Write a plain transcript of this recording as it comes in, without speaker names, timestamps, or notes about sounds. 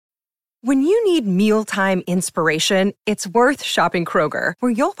When you need mealtime inspiration, it's worth shopping Kroger,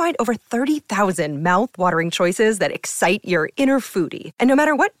 where you'll find over 30,000 mouth-watering choices that excite your inner foodie. And no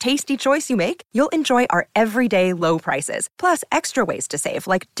matter what tasty choice you make, you'll enjoy our everyday low prices, plus extra ways to save,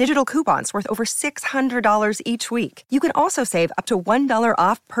 like digital coupons worth over $600 each week. You can also save up to $1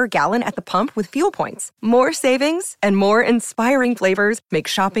 off per gallon at the pump with fuel points. More savings and more inspiring flavors make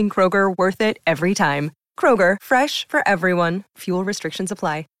shopping Kroger worth it every time. Kroger, fresh for everyone. Fuel restrictions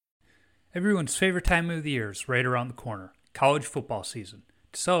apply. Everyone's favorite time of the year is right around the corner, college football season.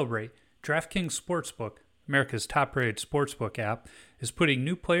 To celebrate, DraftKings Sportsbook, America's top-rated sportsbook app, is putting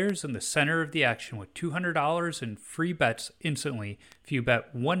new players in the center of the action with $200 in free bets instantly if you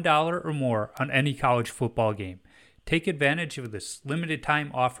bet $1 or more on any college football game. Take advantage of this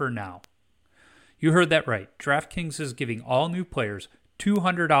limited-time offer now. You heard that right. DraftKings is giving all new players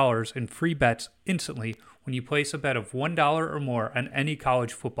 $200 in free bets instantly when you place a bet of $1 or more on any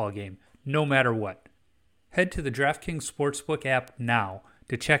college football game, no matter what. Head to the DraftKings Sportsbook app now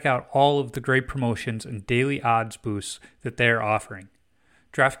to check out all of the great promotions and daily odds boosts that they are offering.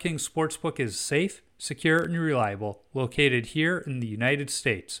 DraftKings Sportsbook is safe, secure, and reliable, located here in the United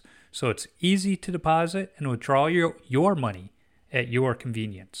States, so it's easy to deposit and withdraw your money at your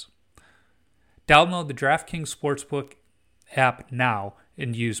convenience. Download the DraftKings Sportsbook app now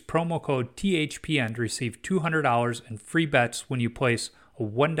and use promo code THPN to receive $200 in free bets when you place a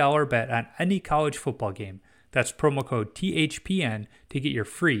 $1 bet on any college football game. That's promo code THPN to get your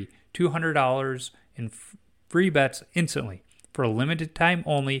free $200 in free bets instantly for a limited time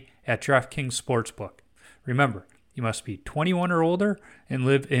only at DraftKings Sportsbook. Remember, you must be 21 or older and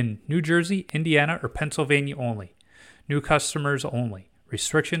live in New Jersey, Indiana, or Pennsylvania only. New customers only.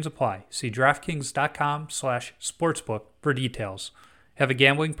 Restrictions apply. See DraftKings.com/sportsbook for details. Have a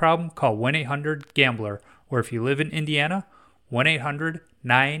gambling problem? Call 1-800-GAMBLER, or if you live in Indiana,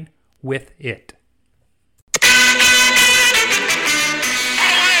 1-800-9-WITH-IT.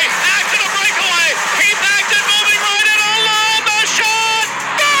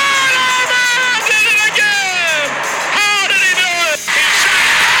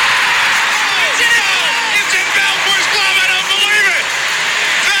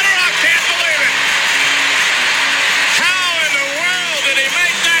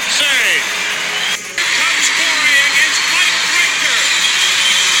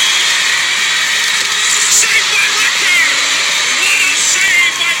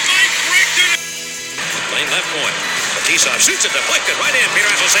 Shoots it deflected right in.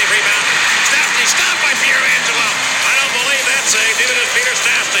 Pietrangelo save rebound. Stastny stopped by Pietrangelo. I don't believe that save. Neither does Peter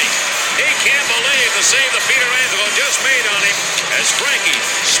Stastny. He can't believe the save that Pietrangelo just made on him as Frankie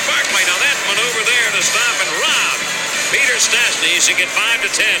Sparkly. Now that maneuver there to stop and rob Peter Stastny. He should get 5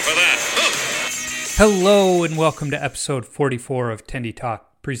 to 10 for that. Hello and welcome to episode 44 of Tendy Talk,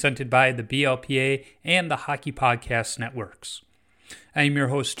 presented by the BLPA and the Hockey Podcast Networks. I am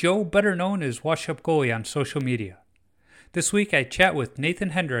your host, Joe, better known as Wash Up Goalie on social media. This week, I chat with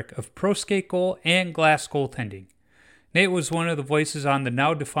Nathan Hendrick of Pro Skate Goal and Glass Goaltending. Nate was one of the voices on the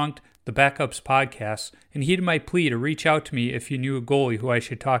now-defunct The Backups podcast, and heeded my plea to reach out to me if you knew a goalie who I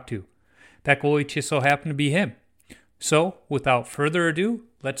should talk to. That goalie just so happened to be him. So, without further ado,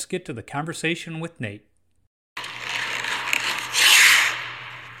 let's get to the conversation with Nate.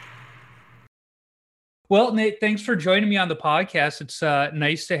 Well, Nate, thanks for joining me on the podcast. It's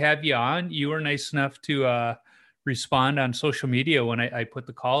nice to have you on. You were nice enough to respond on social media when I put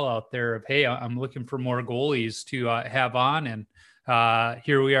the call out there of, hey, I'm looking for more goalies to have on, and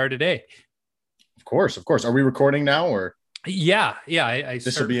here we are today. Of course. Are we recording now, or? Yeah.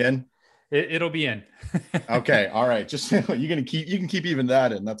 This will be in. It'll be in. Okay, all right. Just you can keep even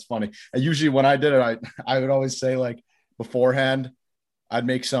that in. That's funny. And usually when I did it, I would always say, like, beforehand, I'd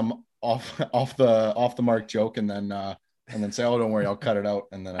make some off the mark joke, and then say, oh, don't worry, I'll cut it out.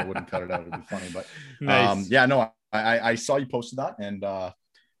 And then I wouldn't cut it out. It'd be funny. But nice. I saw you posted that. And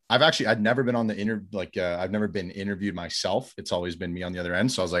I'd never been on the I've never been interviewed myself. It's always been me on the other end.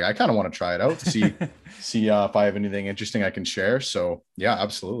 So I was like, I kind of want to try it out to see if I have anything interesting I can share. So yeah,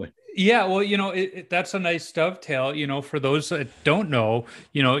 absolutely. Yeah. Well, that's a nice dovetail, for those that don't know,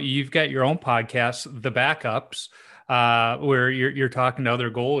 you've got your own podcast, The Backups, where you're talking to other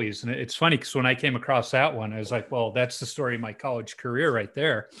goalies. And it's funny because when I came across that one, I was like, well, that's the story of my college career right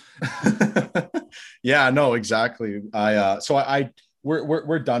there. Yeah, no, exactly.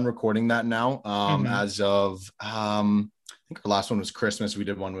 We're done recording that now. As of, I think our last one was Christmas. We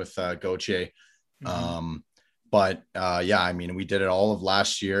did one with Gauthier. We did it all of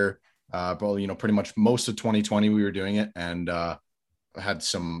last year. But pretty much most of 2020 we were doing it, and had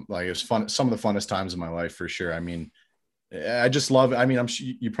some, it was fun, some of the funnest times of my life for sure. I mean, I just love, I mean, I'm sure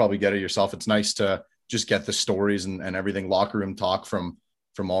you probably get it yourself. It's nice to just get the stories and everything, locker room talk from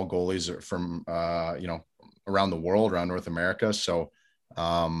all goalies or from, around the world, around North America. So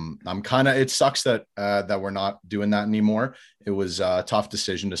I'm kind of, it sucks that we're not doing that anymore. It was a tough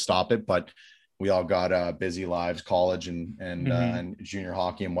decision to stop it, but we all got busy lives, college and junior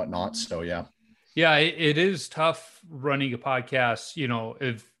hockey and whatnot. So yeah. Yeah, it is tough running a podcast,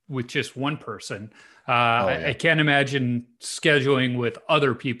 with just one person. I can't imagine scheduling with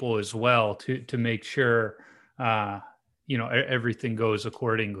other people as well to make sure, everything goes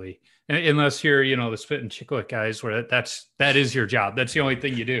accordingly. Unless you're, the Spit and Chiclet guys, where that is your job. That's the only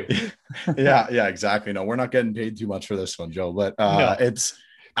thing you do. Yeah, exactly. No, we're not getting paid too much for this one, Joe, but no.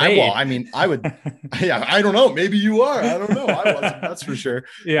 I would, yeah, I don't know. Maybe you are. I don't know. I wasn't, that's for sure.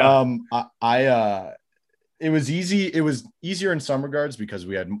 Yeah. It was easy. It was easier in some regards because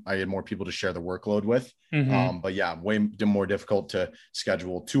I had more people to share the workload with. But yeah, way more difficult to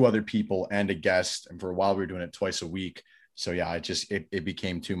schedule 2 other people and a guest. And for a while we were doing it twice a week. So yeah, it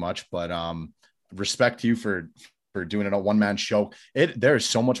became too much, but respect to you for doing it a one-man show. There is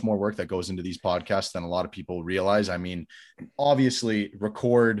so much more work that goes into these podcasts than a lot of people realize. I mean, obviously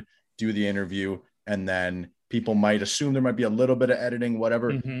record, do the interview, and then people might assume there might be a little bit of editing,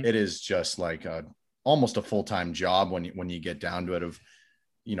 whatever. It is just like almost a full-time job when you get down to it, of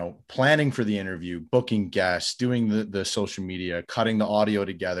planning for the interview, booking guests, doing the social media, cutting the audio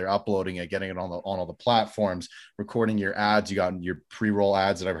together, uploading it, getting it on all the platforms, recording your ads. You got your pre-roll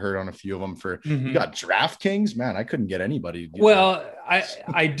ads that I've heard on a few of them you got DraftKings, man. I couldn't get anybody. Well,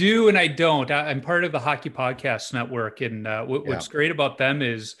 I do. And I don't. I'm part of the Hockey Podcast Network. And what's great about them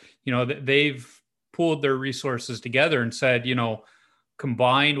is, they've pooled their resources together and said,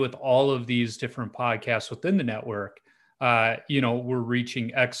 combined with all of these different podcasts within the network, we're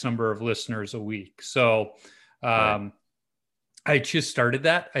reaching X number of listeners a week. So I just started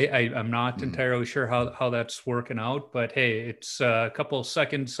that. I'm not entirely sure how that's working out, but hey, it's a couple of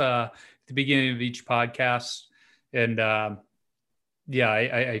seconds at the beginning of each podcast. And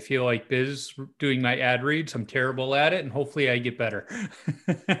I feel like Biz doing my ad reads. I'm terrible at it, and hopefully I get better.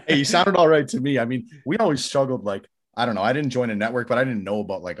 Hey, you sounded all right to me. I mean, we always struggled, like, I don't know. I didn't join a network, but I didn't know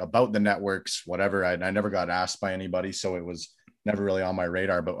about the networks, whatever. I never got asked by anybody, so it was never really on my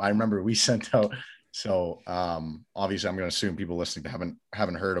radar. But I remember we sent out. So obviously, I'm going to assume people listening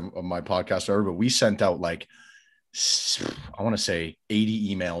haven't heard of my podcast ever, but we sent out I want to say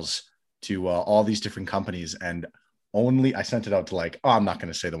 80 emails to all these different companies, and I sent it out to I'm not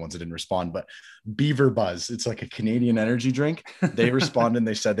going to say the ones that didn't respond, but Beaver Buzz. It's like a Canadian energy drink. They responded and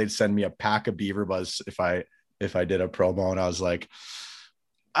they said they'd send me a pack of Beaver Buzz if I did a promo, and I was like,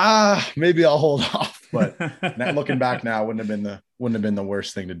 maybe I'll hold off. But looking back now, wouldn't have been the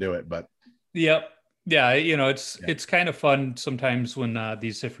worst thing to do it. But yep. Yeah. It's kind of fun sometimes when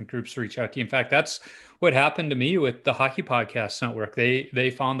these different groups reach out to you. In fact, that's what happened to me with the Hockey Podcast Network.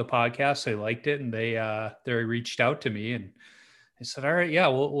 They found the podcast, they liked it, and they reached out to me and they said, all right, yeah,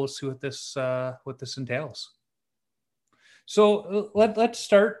 we'll see what this entails. So let's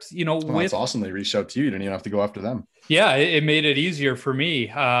start, That's awesome. They reached out to you. You didn't even have to go after them. Yeah, it made it easier for me.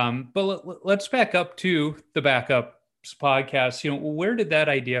 But let's back up to the Backups podcast. Where did that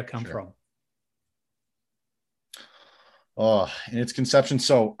idea come from? Oh, in its conception.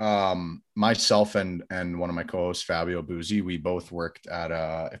 So myself and one of my co-hosts, Fabio Buzzi, we both worked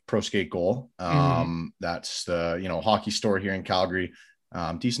at Pro Skate Goal. That's the, hockey store here in Calgary.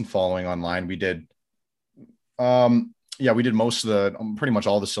 Decent following online. We did, we did most of pretty much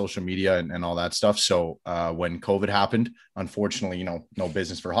all the social media and all that stuff. So when COVID happened, unfortunately, no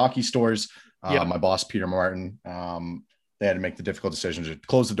business for hockey stores. My boss, Peter Martin, they had to make the difficult decision to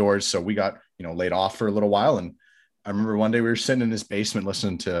close the doors. So we got, laid off for a little while. And I remember one day we were sitting in his basement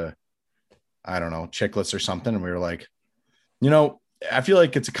listening to, I don't know, Chiclets or something. And we were like, I feel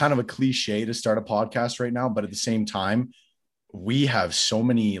like it's a kind of a cliche to start a podcast right now, but at the same time, we have so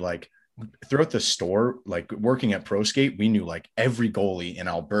many, throughout the store, working at Pro Skate, we knew every goalie in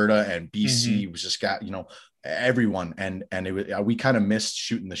Alberta and BC was just got, everyone. And it was, we kind of missed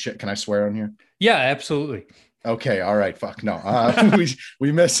shooting the shit. Can I swear on here? Yeah, absolutely. Okay. All right. Fuck no.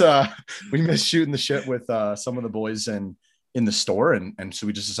 We miss shooting the shit with some of the boys in the store. And so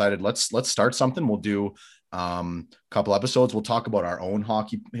we just decided, let's start something. We'll do a couple episodes. We'll talk about our own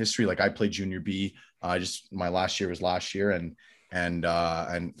hockey history. I played junior B. My last year was last year. And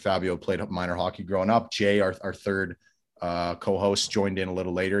Fabio played minor hockey growing up. Jay, our third co-host, joined in a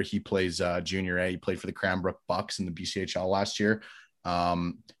little later. He plays junior A. He played for the Cranbrook Bucks in the BCHL last year.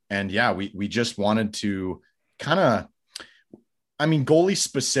 We just wanted to kind of, I mean, goalie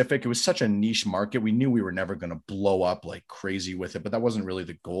specific, it was such a niche market. We knew we were never going to blow up like crazy with it, but that wasn't really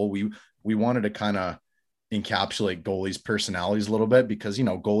the goal. We wanted to kind of encapsulate goalies' personalities a little bit because, you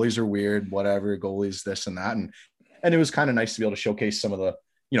know, goalies are weird, whatever, goalies, this and that. And it was kind of nice to be able to showcase some of the,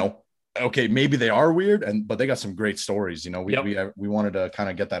 you know, okay, maybe they are weird, but they got some great stories. You know, we wanted to kind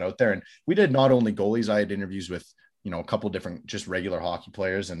of get that out there. And we did not only goalies. I had interviews with, you know, a couple of different just regular hockey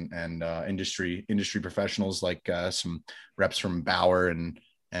players and industry professionals, like some reps from Bauer and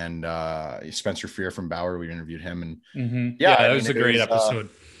Spencer Fear from Bauer. We interviewed him and that was a great episode.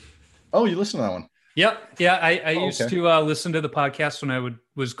 Oh, you listened to that one? Yep. Yeah. I used to listen to the podcast when I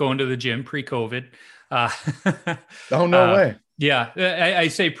was going to the gym pre-COVID. Oh, no way. Yeah. I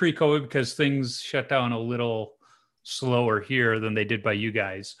say pre-COVID because things shut down a little slower here than they did by you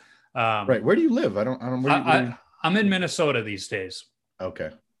guys. Right. Where do you live? I'm in Minnesota these days. Okay.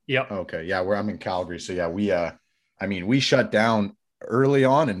 Yep. Okay. Yeah. I'm in Calgary. So yeah, we shut down early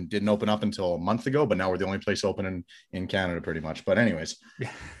on and didn't open up until a month ago, but now we're the only place open in Canada pretty much. But anyways, we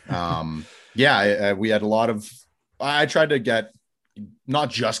had a lot of, I tried to get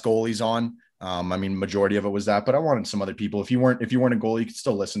not just goalies on. I mean, majority of it was that, but I wanted some other people. If you weren't a goalie, you could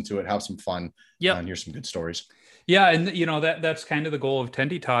still listen to it, have some fun, and hear some good stories. Yeah. And you know, that's kind of the goal of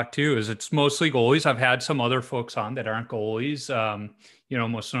Tendy Talk too, is it's mostly goalies. I've had some other folks on that aren't goalies. You know,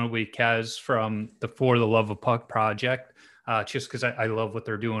 most notably Kaz from the For the Love of Puck project, just because I love what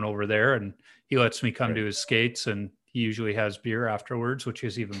they're doing over there. And he lets me come to his skates, and he usually has beer afterwards, which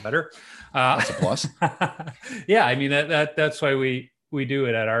is even better. That's a plus. Yeah. I mean, that's why we do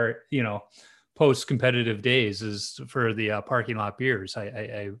it at our, you know, post-competitive days, is for the parking lot beers.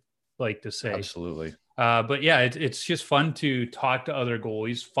 I like to say. Absolutely. But yeah, it's just fun to talk to other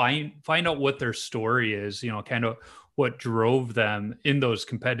goalies, find out what their story is, you know, kind of what drove them in those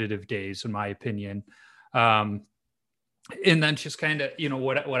competitive days, in my opinion. And then just kind of, you know,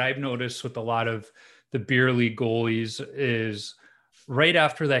 what I've noticed with a lot of the beer league goalies is right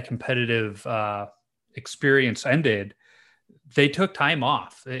after that competitive experience ended, they took time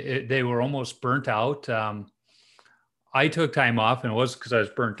off. They were almost burnt out. I took time off, and it wasn't because I was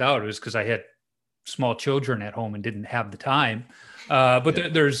burnt out. It was because I had small children at home and didn't have the time.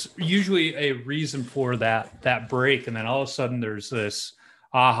 But there's usually a reason for that break. And then all of a sudden there's this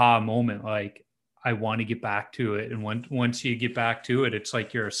aha moment, like, I want to get back to it. And once you get back to it, it's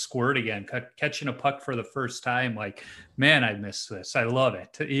like you're a squirt again, catching a puck for the first time. Like, man, I miss this. I love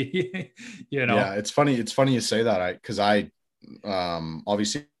it. You know? Yeah, it's funny. It's funny you say that. Because I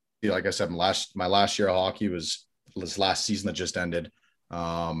obviously, like I said, my last year of hockey was this last season that just ended.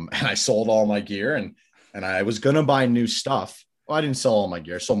 And I sold all my gear and I was going to buy new stuff. Well, I didn't sell all my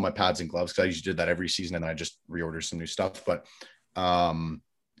gear. I sold my pads and gloves because I usually did that every season, and I just reordered some new stuff. But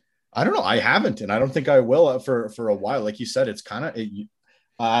I don't know. I haven't, and I don't think I will for a while. Like you said, it's kind of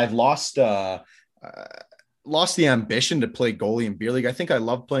I've lost the ambition to play goalie in beer league. I think I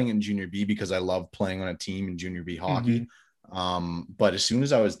love playing in junior B because I love playing on a team in junior B hockey. Mm-hmm. But as soon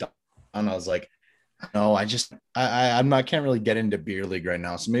as I was done, I was like, no, I can't really get into beer league right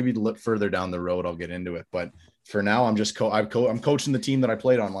now. So maybe look further down the road, I'll get into it. But for now, I'm just I'm coaching the team that I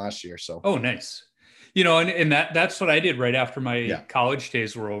played on last year. So, oh, nice. You know, and that's what I did right after my college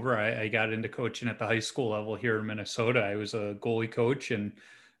days were over. I got into coaching at the high school level here in Minnesota. I was a goalie coach and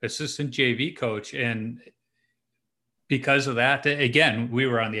assistant JV coach. And because of that, again, we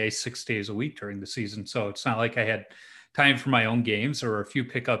were on the ice 6 days a week during the season. So it's not like I had time for my own games or a few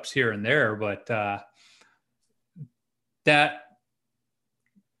pickups here and there, but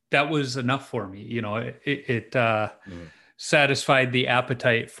that was enough for me. You know, it satisfied the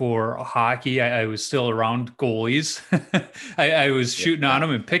appetite for hockey. I was still around goalies. I was shooting on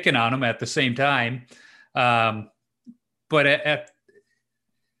them and picking on them at the same time. But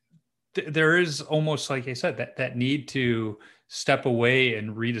there is almost, like I said, that need to step away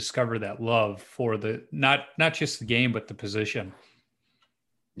and rediscover that love for the, not just the game, but the position.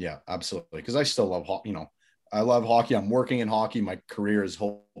 Yeah, absolutely. Because I still love hockey. You know, I love hockey. I'm working in hockey. My career is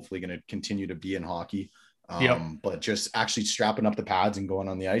hopefully going to continue to be in hockey. But just actually strapping up the pads and going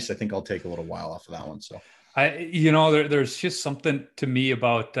on the ice, I think I'll take a little while off of that one. So there's just something to me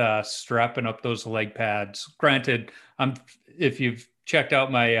about strapping up those leg pads. Granted, if you've checked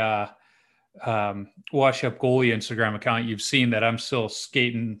out my Wash Up Goalie Instagram account, you've seen that I'm still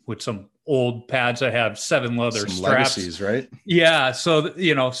skating with some old pads. I have 7 leather some straps, legacies, right? Yeah. So,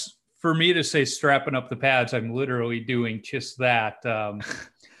 you know, for me to say strapping up the pads, I'm literally doing just that. I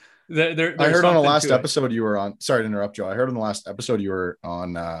heard on the last episode you were on. Sorry to interrupt, Joe. I heard on the last episode you were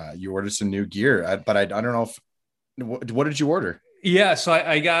on. You ordered some new gear, but I don't know if. What did you order? Yeah, so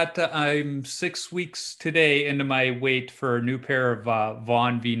I'm 6 weeks today into my wait for a new pair of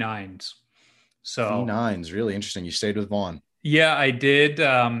Vaughn V9s. So V9's really interesting. You stayed with Vaughn. yeah, I did.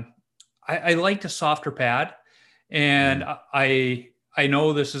 I liked a softer pad, and Mhm. I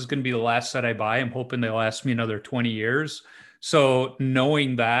know this is going to be the last set I buy. I'm hoping they last me another 20 years. So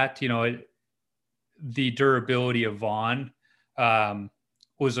knowing that, the durability of Vaughn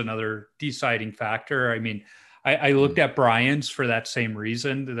was another deciding factor. I mean, I looked Mhm. at Brian's for that same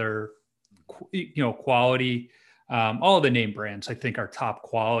reason. They're, quality. All the name brands, I think, are top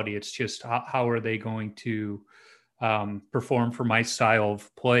quality. It's just how are they going to perform for my style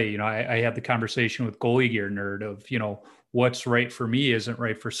of play? I had the conversation with Goalie Gear Nerd of, what's right for me isn't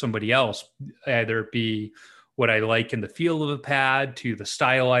right for somebody else. Either it be what I like in the feel of a pad to the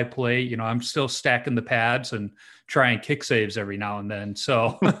style I play. I'm still stacking the pads and trying kick saves every now and then.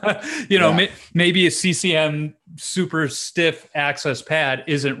 So, Yeah, maybe a CCM super stiff access pad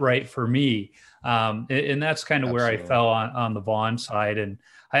isn't right for me. And that's kind of where I absolutely. fell on the Vaughn side. And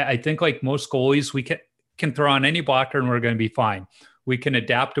I think like most goalies, we can throw on any blocker and we're going to be fine. We can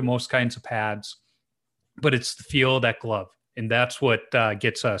adapt to most kinds of pads, but it's the feel of that glove. And that's what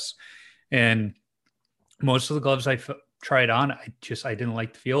gets us. And most of the gloves tried on, I didn't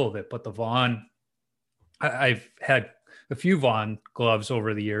like the feel of it. But the Vaughn, I've had a few Vaughn gloves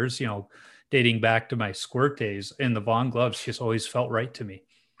over the years, dating back to my squirt days, and the Vaughn gloves just always felt right to me.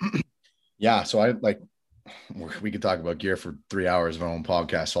 Yeah, so I like we could talk about gear for 3 hours of our own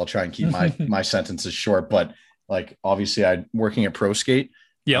podcast. So I'll try and keep my sentences short. But like obviously, I working at Pro Skate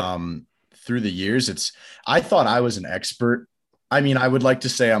Yep. um, through the years. I thought I was an expert. I mean, I would like to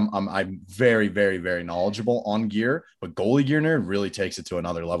say I'm very very very knowledgeable on gear, but Goalie Gear Nerd really takes it to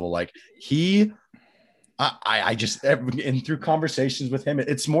another level. Like he, I just and through conversations with him,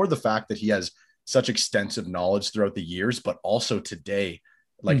 it's more the fact that he has such extensive knowledge throughout the years, but also today,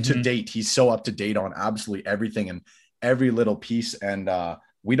 like to Mm-hmm. date, he's so up to date on absolutely everything and every little piece. And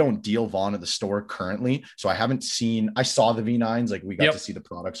we don't deal Vaughn at the store currently, so I haven't seen. I saw the V9s, like we got to Yep. see the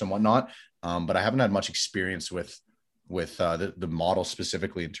products and whatnot, but I haven't had much experience with the model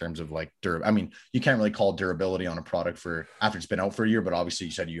specifically in terms of like I mean, you can't really call durability on a product for after it's been out for a year, but obviously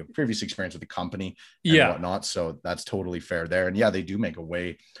you said you have previous experience with the company and Yeah. whatnot, so that's totally fair there. And yeah, they do make a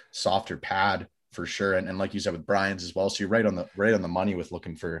way softer pad for sure, and like you said with Brian's as well. So you're right on the money with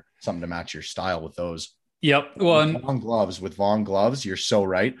looking for something to match your style with those. Yep. But Well, and with Vaughn gloves, you're so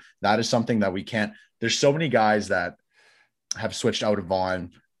right. That is something that we can't. There's so many guys that have switched out of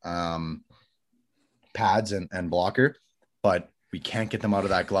Vaughn pads and blocker, but we can't get them out of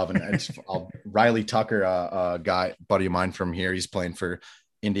that glove. And Riley Tucker, a guy, buddy of mine from here, he's playing for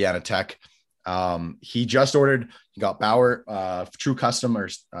Indiana Tech. He just ordered, he got Bauer, True Custom, or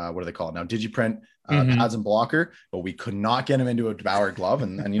what do they call it now? Digiprint mhm. pads and blocker, but we could not get him into a Bauer glove.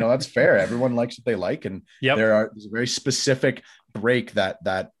 And that's fair. Everyone likes what they like. And Yep. there's a very specific break that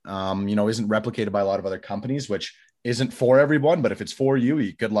isn't replicated by a lot of other companies, which isn't for everyone, but if it's for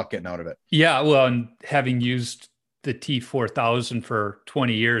you, good luck getting out of it. Yeah, well, and having used the T4000 for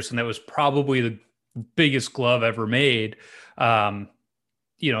 20 years, and that was probably the biggest glove ever made. Um,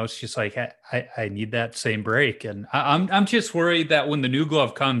 it's just like I need that same break, and I'm just worried that when the new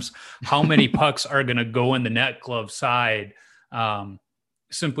glove comes, how many pucks are going to go in the net glove side, um,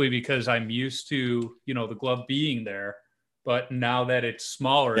 simply because I'm used to the glove being there. But now that it's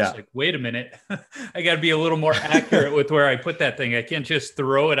smaller, it's Yeah. like, wait a minute, I got to be a little more accurate with where I put that thing. I can't just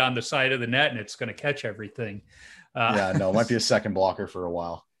throw it on the side of the net and it's going to catch everything. Yeah, no, it might be a second blocker for a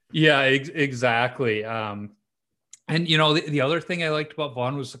while. Yeah, exactly. And the other thing I liked about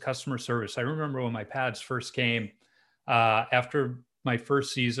Vaughn was the customer service. I remember when my pads first came, after my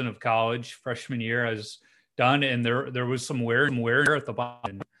first season of college, freshman year, I was done, and there was some wear at the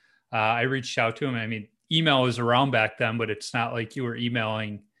bottom. I reached out to him. I mean, email was around back then, but it's not like you were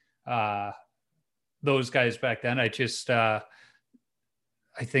emailing those guys back then.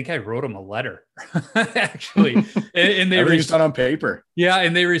 I think I wrote them a letter, actually, and they Everything's done on paper. yeah,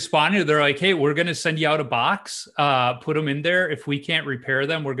 and they responded. They're like, "Hey, we're going to send you out a box. Put them in there. If we can't repair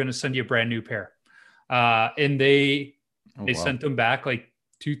them, we're going to send you a brand new pair." And they Oh, they wow. sent them back like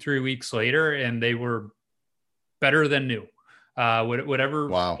 2-3 weeks later, and they were better than new. Whatever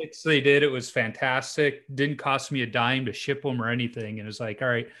Wow. fix they did, it was fantastic. Didn't cost me a dime to ship them or anything. And it was like, all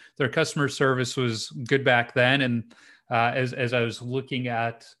right, their customer service was good back then. And as I was looking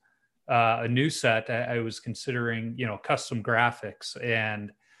at a new set, I was considering, custom graphics,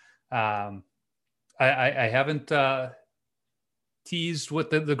 and I haven't teased what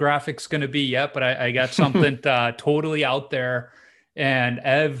the graphics going to be yet, but I got something totally out there, And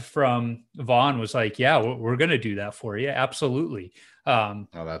Ev from Vaughn was like, yeah, we're going to do that for you. Absolutely. Oh,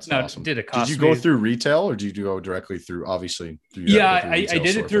 that's now, awesome. Did it Did cost you go me? through retail, or did you go directly through, obviously? Yeah, I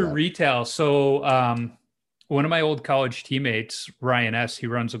did it through retail. So one of my old college teammates, Ryan S., he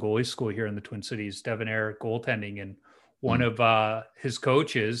runs a goalie school here in the Twin Cities, Devonair Goaltending. And one of his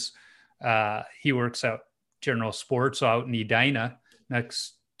coaches, he works out General Sports out in Edina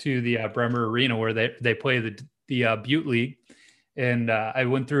next to the Bremer Arena where they play the Butte League. And I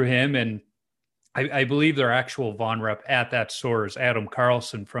went through him, and I believe their actual Vaughn rep at that store is Adam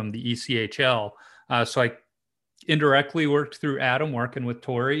Carlson from the ECHL. So I indirectly worked through Adam, working with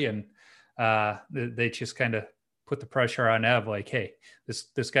Tori, and they just kind of put the pressure on Ev, like, hey,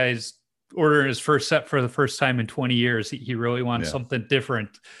 this guy's ordering his first set for the first time in 20 years. He really wants something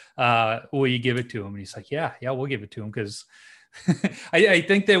different. Will you give it to him? And he's like, yeah, we'll give it to him. Because I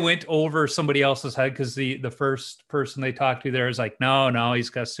think they went over somebody else's head, because the first person they talked to there is like, no, he's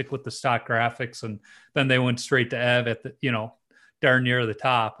got to stick with the stock graphics. And then they went straight to Ev at the, darn near the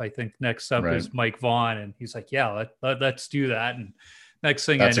top. I think next up is Mike Vaughn. And he's like, yeah, let's do that. And next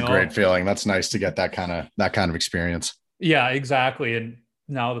thing that's I know, a great feeling. That's nice to get that kind of experience. Yeah, exactly. And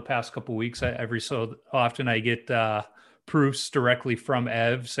now the past couple of weeks, every so often I get proofs directly from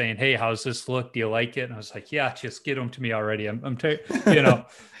Ev saying, hey, how's this look? Do you like it? And I was like, yeah, just get them to me already.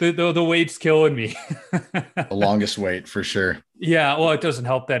 The wait's killing me. The longest wait for sure. Yeah. Well, it doesn't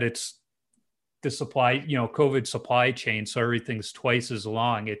help that it's the supply, COVID supply chain. So everything's twice as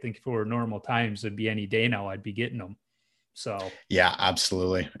long. I think if it were normal times, it'd be any day now I'd be getting them. So yeah,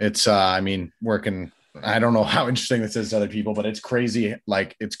 absolutely. It's working. I don't know how interesting this is to other people, but it's crazy.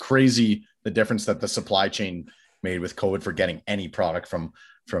 Like, it's crazy the difference that the supply chain made with COVID for getting any product from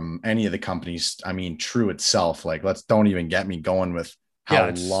any of the companies. I mean, True itself, like, don't even get me going with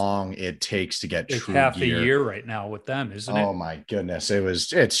how long it takes to get True half gear. A year right now with them, isn't it? Oh my goodness.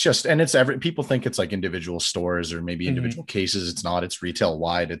 People think it's like individual stores or maybe individual cases. It's not, it's retail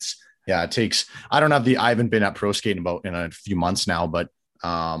wide. It takes, I haven't been at Pro Skating in a few months now, but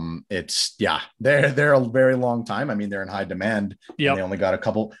they're a very long time. I mean, they're in high demand. Yep. And they only got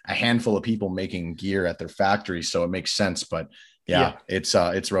a handful of people making gear at their factory. So it makes sense, but it's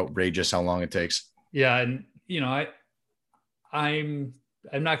outrageous how long it takes. Yeah. And, I'm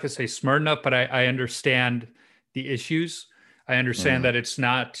not going to say smart enough, but I understand the issues. I understand that it's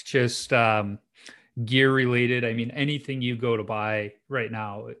not just gear related. I mean, anything you go to buy right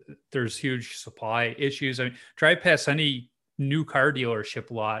now, there's huge supply issues. I mean, drive past any new car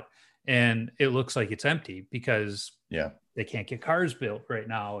dealership lot and it looks like it's empty because they can't get cars built right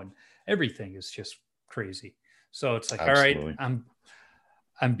now, and everything is just crazy. So it's like, absolutely. All right,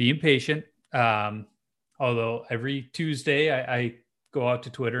 I'm being patient. Although every Tuesday I go out to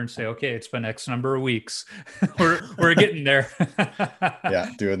Twitter and say, okay, it's been X number of weeks. we're getting there.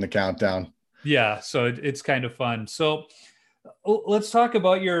 Doing the countdown. Yeah. So it's kind of fun. So let's talk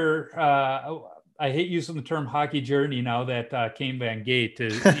about your, I hate using the term hockey journey now that Kane Van Gate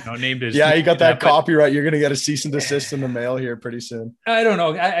is named as. Yeah, you got that copyright. You're going to get a cease and desist in the mail here pretty soon. I don't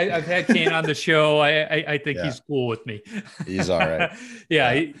know. I've had Kane on the show. I think he's cool with me. He's all right.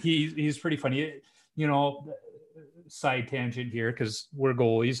 He's pretty funny. Side tangent here because we're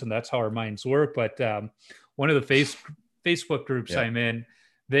goalies and that's how our minds work. But one of the Facebook groups I'm in,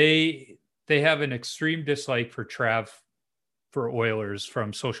 they have an extreme dislike for Trav for Oilers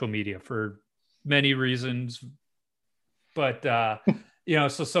from social media for many reasons. But so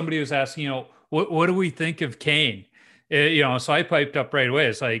somebody was asking, what do we think of Kane? So I piped up right away.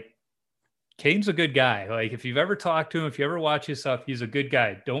 It's like, Kane's a good guy. Like, if you've ever talked to him, if you ever watch his stuff, he's a good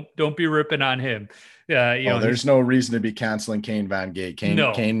guy. Don't be ripping on him. There's no reason to be canceling Kane Van Gate.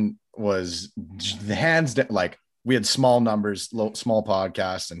 Kane was the hands down, like, we had small numbers, small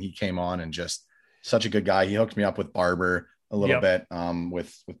podcasts, and he came on and just such a good guy. He hooked me up with Barber a little bit,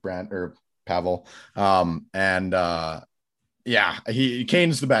 with Brant or Pavel. Kane's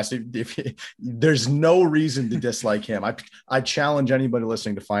the best. There's no reason to dislike him. I challenge anybody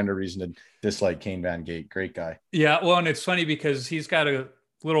listening to find a reason to dislike Kane Van Gate. Great guy. Yeah. Well, and it's funny because he's got a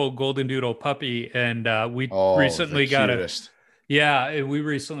little golden doodle puppy, and we recently got a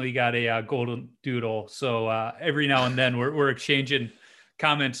golden doodle. So every now and then we're exchanging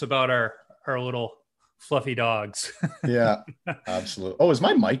comments about our little fluffy dogs. Yeah, absolutely. Oh, is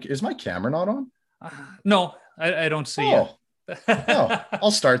my camera not on? No, I don't see it.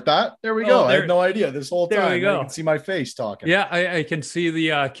 I'll start that. There we go. I had no idea this whole time. There we go. You can see my face talking. Yeah, I can see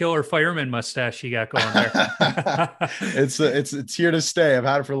the killer fireman mustache you got going there. It's here to stay. I've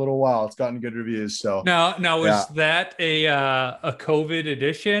had it for a little while. It's gotten good reviews. So now is that a COVID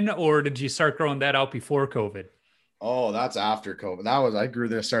edition, or did you start growing that out before COVID? Oh, that's after COVID. I grew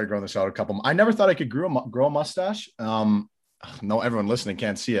this, started growing this out a couple. I never thought I could grow a mustache. No, everyone listening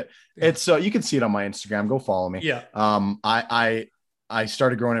can't see it. It's you can see it on my Instagram. Go follow me. Yeah. I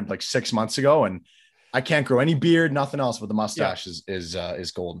started growing it like 6 months ago, and I can't grow any beard, nothing else. But the mustache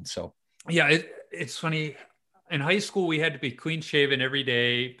is golden. So yeah, it's funny. In high school, we had to be clean shaven every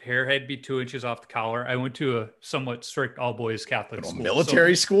day. Hair had to be 2 inches off the collar. I went to a somewhat strict all boys Catholic school.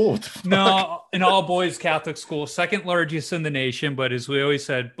 Military school? No, an all boys Catholic school, second largest in the nation. But as we always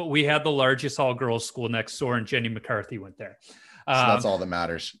said, but we had the largest all girls school next door, and Jenny McCarthy went there. So that's all that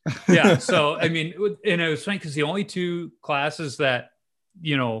matters. Yeah. So, I mean, and it was funny because the only two classes that,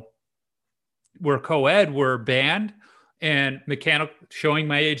 were co-ed were band and mechanical, showing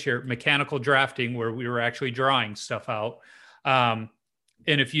my age here, mechanical drafting, where we were actually drawing stuff out. And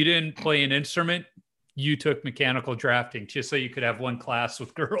if you didn't play an instrument, you took mechanical drafting just so you could have one class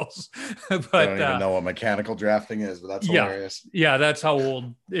with girls. But I don't even know what mechanical drafting is, but that's hilarious. Yeah, that's how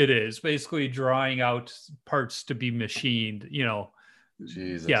old it is. Basically drawing out parts to be machined,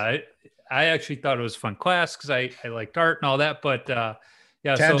 Jesus. Yeah, I actually thought it was a fun class because I liked art and all that. But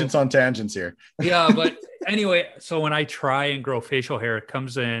yeah, tangents on tangents here. Yeah, but anyway, so when I try and grow facial hair, it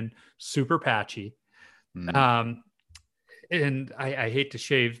comes in super patchy. And I hate to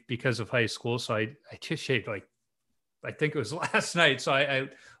shave because of high school. So I just shaved I think it was last night. So I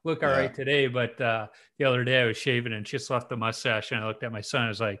look all right today. But the other day I was shaving and just left the mustache. And I looked at my son. I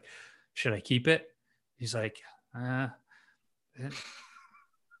was like, should I keep it? He's like,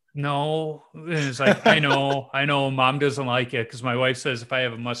 no. And it's like, I know mom doesn't like it because my wife says if I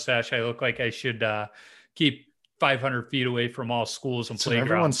have a mustache, I look like I should keep 500 feet away from all schools and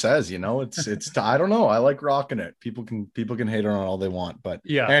playgrounds. Everyone says, it's I don't know. I like rocking it. People can hate on it all they want, but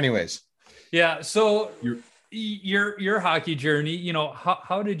yeah. Anyways. Yeah. So your hockey journey,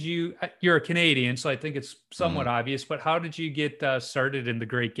 how did you're a Canadian, so I think it's somewhat obvious, but how did you get started in the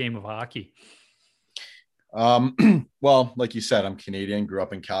great game of hockey? Well, like you said, I'm Canadian, grew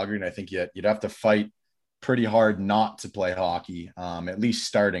up in Calgary, and I think you'd have to fight pretty hard not to play hockey. At least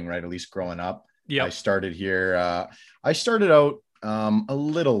starting, right? At least growing up. Yeah. I started here. I started out a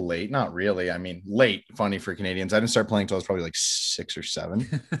little late, not really. I mean, late, funny for Canadians. I didn't start playing until I was probably like 6 or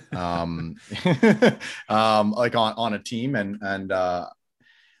 7. Like on a team. And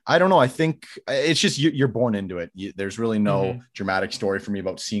I don't know. I think it's just you're born into it. There's really no dramatic story for me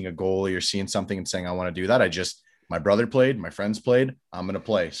about seeing a goalie or seeing something and saying, I want to do that. My brother played, my friends played, I'm going to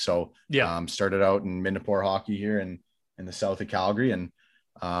play. So started out in Midnapore hockey here in the south of Calgary, and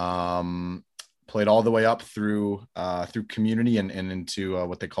played all the way up through community and into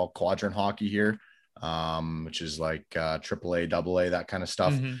what they call quadrant hockey here, which is like AAA, AA, that kind of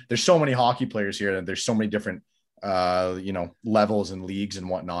stuff. There's so many hockey players here, and there's so many different levels and leagues and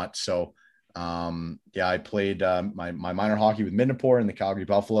whatnot. So I played my minor hockey with Midnapore and the Calgary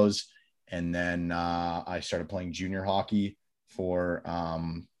Buffaloes, and then I started playing junior hockey for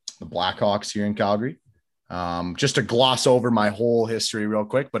the Blackhawks here in Calgary. Just to gloss over my whole history real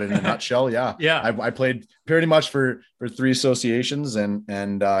quick, but in a nutshell, I played pretty much for 3 associations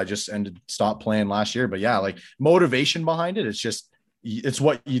and just stopped playing last year. But yeah, like motivation behind it, it's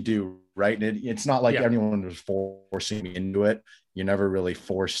what you do, right? And it's not like anyone was forcing me into it. You're never really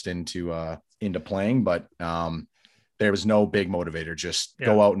forced into playing, but there was no big motivator. Just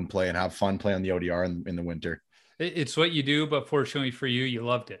go out and play and have fun, play on the ODR in the winter. It's what you do, but fortunately for you, you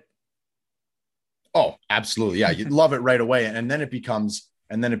loved it. Oh, absolutely. Yeah. You love it right away. And then it becomes,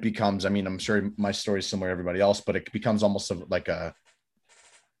 I mean, I'm sure my story is similar to everybody else, but it becomes almost like a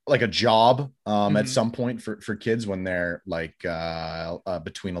job at some point for kids when they're like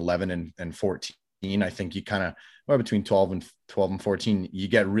between 11 and 14. I think you kind of, between 12 and 14, you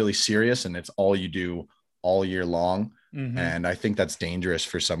get really serious and it's all you do all year long. And I think that's dangerous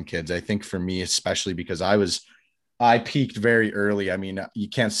for some kids. I think for me, especially because I peaked very early. I mean, you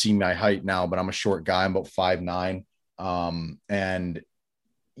can't see my height now, but I'm a short guy. I'm about 5'9". And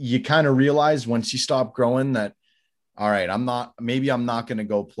you kind of realize once you stop growing that, all right, I'm not going to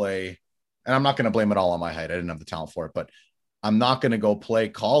go play, and I'm not going to blame it all on my height. I didn't have the talent for it, but I'm not going to go play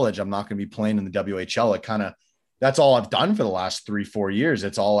college. I'm not going to be playing in the WHL. That's all I've done for the last 3-4 years.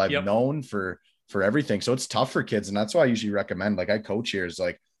 It's all I've known for everything. So it's tough for kids. And that's why I usually recommend, like I coach here, is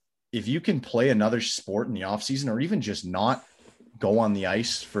like, if you can play another sport in the off season, or even just not go on the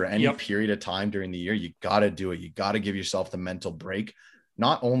ice for any period of time during the year, you got to do it. You got to give yourself the mental break,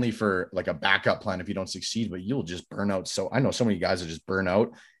 not only for like a backup plan if you don't succeed, but you'll just burn out. So I know so many guys that just burn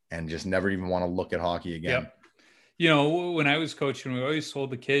out and just never even want to look at hockey again. When I was coaching, we always told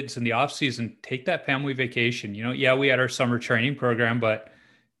the kids in the off season, take that family vacation. We had our summer training program, but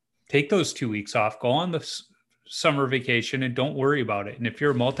take those 2 weeks off, go on the summer vacation and don't worry about it. And if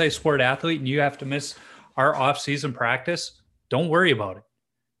you're a multi-sport athlete and you have to miss our off-season practice, don't worry about it,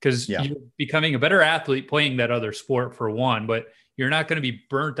 because you're becoming a better athlete playing that other sport, for one, but you're not going to be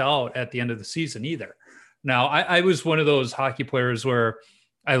burnt out at the end of the season either. Now, I was one of those hockey players where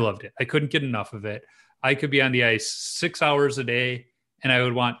I loved it. I couldn't get enough of it. I could be on the ice 6 hours a day and I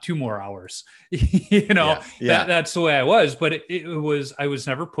would want 2 more hours. That's the way I was, but I was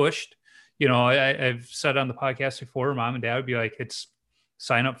never pushed. I've said on the podcast before, Mom and Dad would be like, it's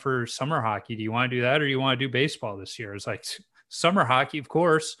sign up for summer hockey. Do you want to do that, or do you want to do baseball this year? It's like, summer hockey, of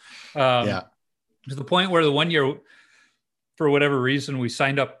course. To the point where the one year, for whatever reason, we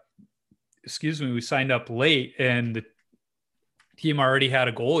signed up late, and the team already had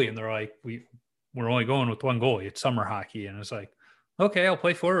a goalie, and they're like, we're only going with one goalie. It's summer hockey. And it's like, okay, I'll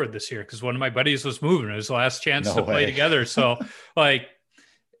play forward this year, because one of my buddies was moving. It was the last chance to play together. So like,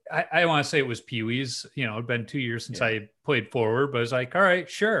 I want to say it was Pee-wees. It'd been 2 years since I played forward, but I was like, all right,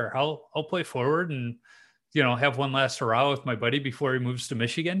 sure, I'll play forward and have one last hurrah with my buddy before he moves to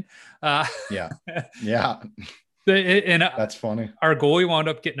Michigan. Yeah. And that's funny. Our goalie wound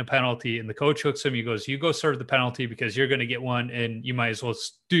up getting a penalty, and the coach hooks him. He goes, "You go serve the penalty, because you're going to get one, and you might as well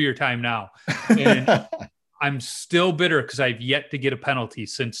do your time now." And I'm still bitter because I've yet to get a penalty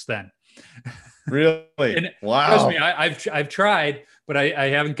since then. Really? And wow. Trust me, I've tried, but I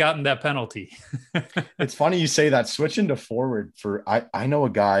haven't gotten that penalty. It's funny you say that. Switching to forward I know a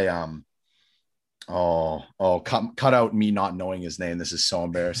guy. Cut out me not knowing his name. This is so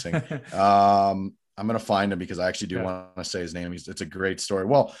embarrassing. I'm going to find him, because I actually do want to say his name. It's a great story.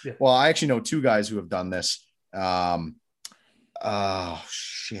 Well, I actually know 2 guys who have done this.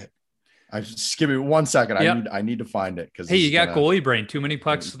 Shit. Just give me 1 second. Yep. I need to find it. Hey, you got goalie brain, too many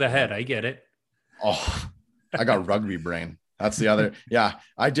pucks to the head. I get it. Oh, I got rugby brain. That's the other. Yeah.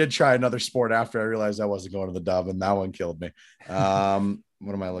 I did try another sport after I realized I wasn't going to the Dub, and that one killed me. What am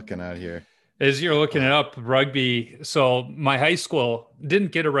I looking at here? As you're looking it up, rugby. So my high school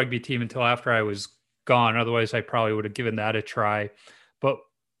didn't get a rugby team until after I was gone. Otherwise, I probably would have given that a try. But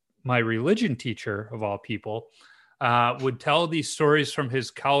my religion teacher, of all people, would tell these stories from his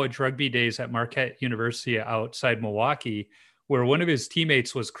college rugby days at Marquette University outside Milwaukee, where one of his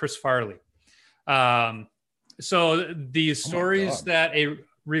teammates was Chris Farley. So these stories that a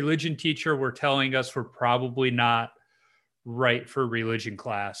religion teacher were telling us were probably not right for religion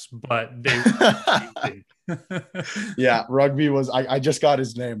class, but they rugby was, I just got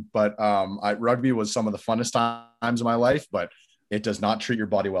his name, but rugby was some of the funnest times of my life, but it does not treat your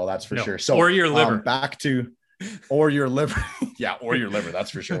body well, that's for sure. So or your liver. Or your liver. Or your liver,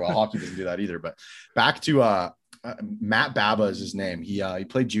 that's for sure. Well, hockey doesn't do that either. But back to Matt Baba is his name. He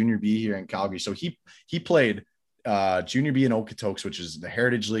played junior B here in Calgary. So he played junior B in Okotoks, which is the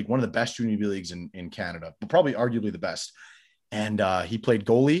Heritage League, one of the best junior B leagues in Canada, but probably arguably the best. And he played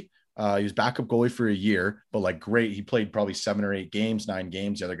goalie. He was backup goalie for a year, but like great. He played probably 7 or 8 games, 9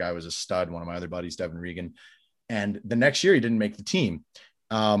 games. The other guy was a stud. One of my other buddies, Devin Regan. And the next year he didn't make the team.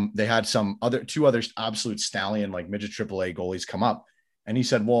 They had 2 other absolute stallion, like midget AAA goalies come up. And he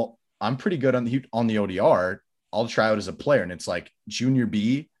said, well, I'm pretty good on the ODR. I'll try out as a player. And it's like junior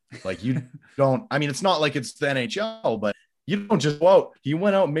B, like you don't, I mean, it's not like it's the NHL, but you don't just go out. He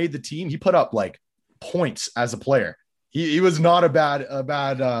went out and made the team. He put up like points as a player. He was not a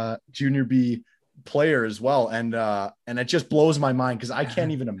bad junior B player as well. And it just blows my mind, because I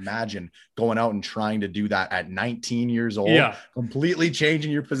can't even imagine going out and trying to do that at 19 years old, completely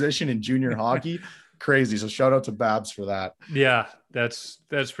changing your position in junior hockey. Crazy. So shout out to Babs for that. Yeah, that's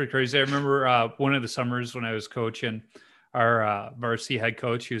pretty crazy. I remember one of the summers when I was coaching, our varsity head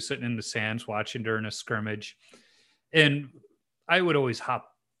coach, he was sitting in the stands watching during a scrimmage, and I would always hop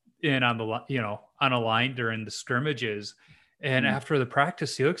in on a line during the scrimmages. And after the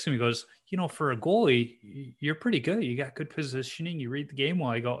practice, he looks at me and goes, for a goalie, you're pretty good. You got good positioning. You read the game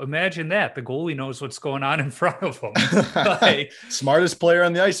well. I go, imagine that. The goalie knows what's going on in front of him. Like, smartest player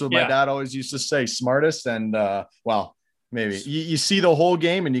on the ice. What my dad always used to say, smartest. And maybe you see the whole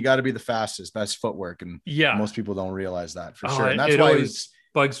game, and you got to be the fastest, best footwork. And most people don't realize that for sure. And that's why it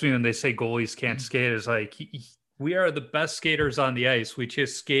bugs me when they say goalies can't skate. It's like, we are the best skaters on the ice. We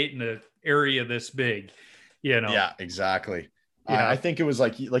just skate in an area this big, Yeah, exactly. Yeah. I think it was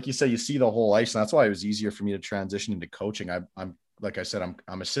like you say, you see the whole ice, and that's why it was easier for me to transition into coaching. I'm like I said,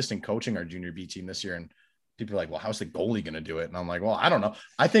 I'm assistant coaching our junior B team this year, and people are like, well, how's the goalie going to do it? And I'm like, well, I don't know.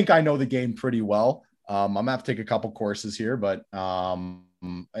 I think I know the game pretty well. I'm gonna have to take a couple courses here, but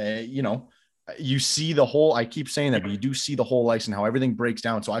you see the whole, I keep saying that, but you do see the whole ice and how everything breaks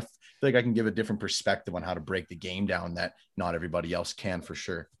down. So feel like I can give a different perspective on how to break the game down that not everybody else can, for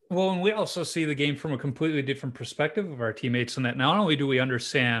sure. Well, and we also see the game from a completely different perspective of our teammates, in that not only do we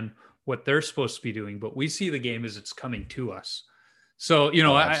understand what they're supposed to be doing, but we see the game as it's coming to us. So, you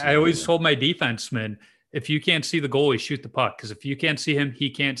know, I always told my defensemen, if you can't see the goalie, shoot the puck. Because if you can't see him, he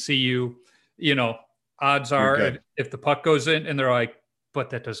can't see you. You know, odds are if the puck goes in and they're like, but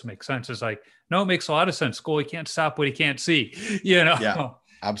that doesn't make sense. It's like, no, it makes a lot of sense. Goalie can't stop what he can't see. You know? Yeah,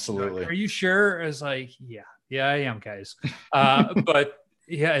 absolutely. Are you sure? It's like, yeah, I am, guys. But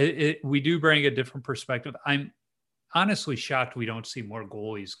yeah, we do bring a different perspective. I'm honestly shocked we don't see more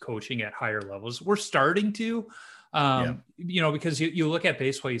goalies coaching at higher levels. We're starting to, you know, because you look at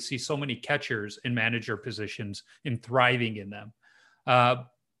baseball, you see so many catchers in manager positions and thriving in them.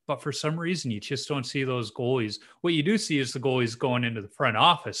 But for some reason, you just don't see those goalies. What you do see is the goalies going into the front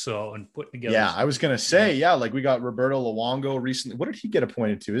office, and putting together. Yeah, I was going to say, like we got Roberto Luongo recently. What did he get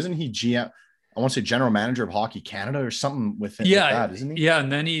appointed to? Isn't he GM? I want to say general manager of Hockey Canada or something with that, isn't he? Yeah,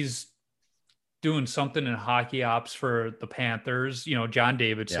 and then he's doing something in hockey ops for the Panthers. You know, John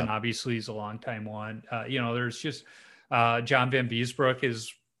Davidson, obviously, is a longtime one. You know, there's just John Van Beesbrook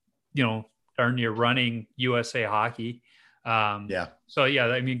is, you know, darn near running USA Hockey. So, yeah,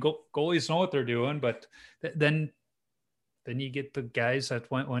 I mean, goalies know what they're doing, but then you get the guys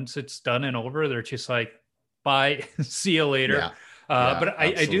that once it's done and over, they're just like, bye, see you later. Yeah. But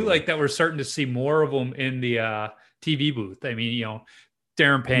I do like that we're starting to see more of them in the TV booth. I mean, you know,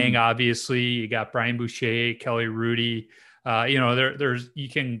 Darren Pang, obviously, you got Brian Boucher, Kelly Rudy. You know, there's you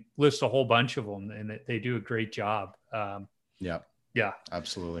can list a whole bunch of them, and they do a great job. Yeah,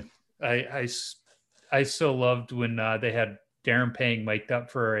 absolutely. I still loved when they had Darren Pang mic'd up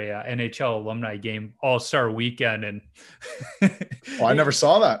for a NHL alumni game All-Star weekend, and I never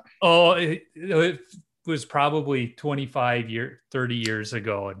saw that. It was probably 30 years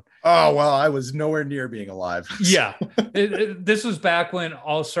ago. And I was nowhere near being alive. Yeah. This was back when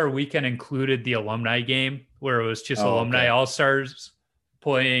All-Star weekend included the alumni game, where it was just alumni All-Stars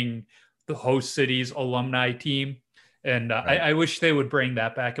playing the host city's alumni team. And I wish they would bring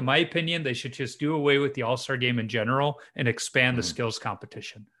that back. In my opinion, they should just do away with the All-Star game in general and expand the skills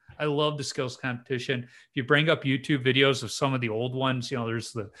competition. I love the skills competition. If you bring up YouTube videos of some of the old ones, you know,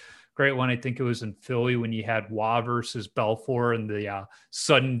 there's the great one. I think it was in Philly when you had Waugh versus Belfour and the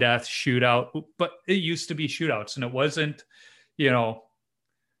sudden death shootout. But it used to be shootouts, and it wasn't, you know,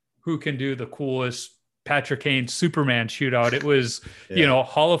 who can do the coolest Patrick Kane Superman shootout. It was, you know,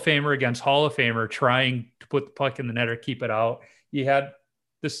 Hall of Famer against Hall of Famer trying to put the puck in the net or keep it out. You had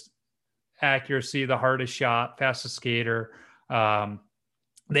this accuracy, the hardest shot, fastest skater.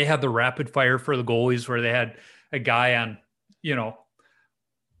 They had the rapid fire for the goalies, where they had a guy on, you know,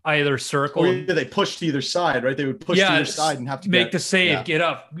 either circle. They pushed to either side, right? They would push to either side and have to make the save, get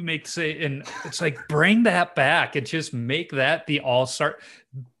up, make the save. And it's like, bring that back and just make that the all-star,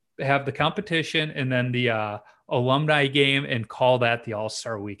 have the competition and then the alumni game and call that the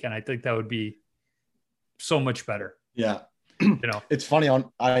all-star weekend. I think that would be so much better. Yeah. You know, it's funny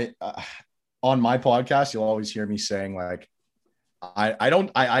on my podcast, you'll always hear me saying like,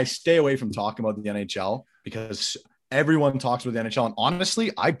 I stay away from talking about the NHL because everyone talks about the NHL, and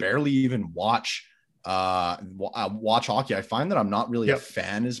honestly, I barely even watch hockey. I find that I'm not really a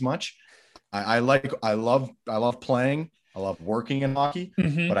fan as much. I love playing. I love working in hockey,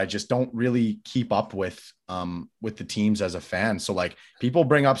 but I just don't really keep up with the teams as a fan. So like people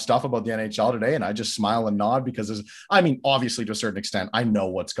bring up stuff about the NHL today and I just smile and nod because obviously to a certain extent, I know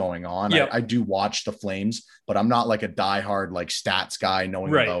what's going on. I do watch the Flames, but I'm not like a diehard like stats guy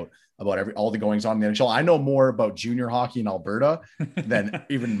knowing about all the goings on in the NHL. I know more about junior hockey in Alberta than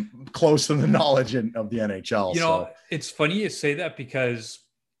even close to the knowledge of the NHL. You know, it's funny you say that because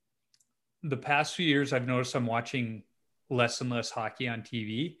the past few years I've noticed I'm watching less and less hockey on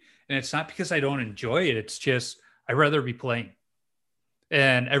TV. And it's not because I don't enjoy it. It's just, I'd rather be playing.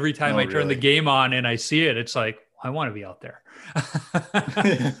 And every time I turn the game on and I see it, it's like, I want to be out there.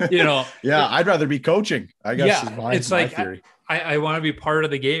 You know? Yeah. I'd rather be coaching, I guess. It's my theory. I want to be part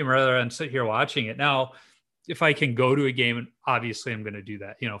of the game rather than sit here watching it. Now, if I can go to a game, obviously I'm going to do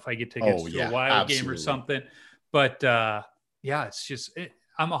that. You know, if I get tickets to a Wild game or something, but it's just,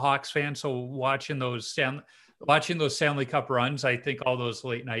 I'm a Hawks fan. So watching those Stanley Cup runs, I think all those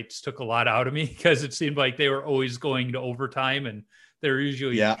late nights took a lot out of me because it seemed like they were always going to overtime and they were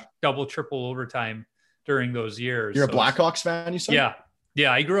usually double, triple overtime during those years. You're a Blackhawks fan, you said? Yeah.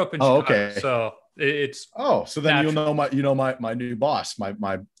 Yeah. I grew up in Chicago. Okay. So it's. Oh, so then you'll know my new boss,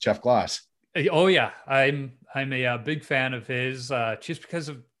 my Jeff Glass. Oh yeah. I'm a big fan of his just because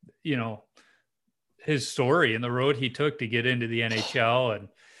of, you know, his story and the road he took to get into the NHL. And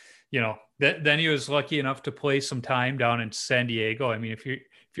Then he was lucky enough to play some time down in San Diego. I mean, if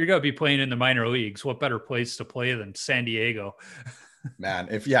you're going to be playing in the minor leagues, what better place to play than San Diego? Man,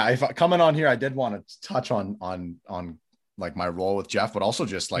 if coming on here, I did want to touch on like my role with Jeff, but also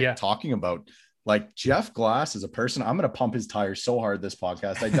just like talking about like Jeff Glass as a person. I'm going to pump his tires so hard this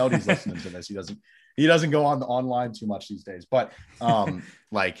podcast. I doubt he's listening to this. He doesn't go on online too much these days, but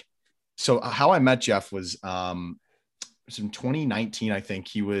like, so how I met Jeff was in 2019. I think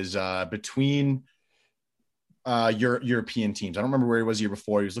he was between European teams. I don't remember where he was the year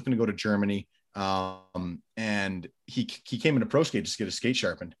before. He was looking to go to Germany. And he came into pro skate just to get his skate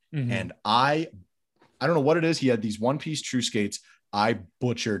sharpened. Mm-hmm. And I don't know what it is. He had these one-piece true skates. I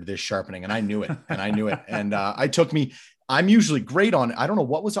butchered this sharpening and I knew it. And I'm usually great on it. I don't know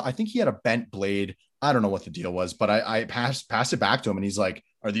what was, I think he had a bent blade. I don't know what the deal was, but I passed it back to him and he's like,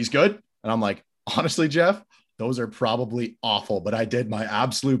 "Are these good?" And I'm like, "Honestly, Jeff, those are probably awful, but I did my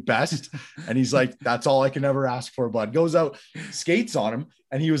absolute best." And he's like, "That's all I can ever ask for, bud." Goes out, skates on him.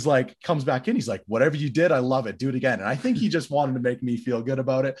 And he was like, comes back in. He's like, "Whatever you did, I love it. Do it again." And I think he just wanted to make me feel good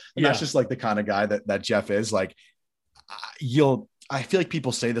about it. And that's just like the kind of guy that Jeff is. Like, I feel like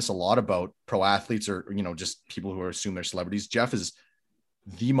people say this a lot about pro athletes or, just people who assume they're celebrities. Jeff is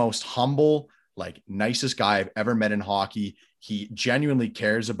the most humble, like nicest guy I've ever met in hockey. He genuinely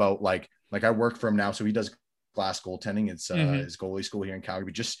cares about like I work for him now. So he does Glass goaltending. It's his goalie school here in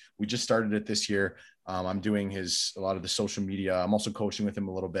Calgary. We just started it this year. I'm doing a lot of the social media. I'm also coaching with him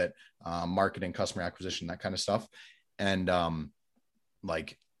a little bit, marketing, customer acquisition, that kind of stuff. And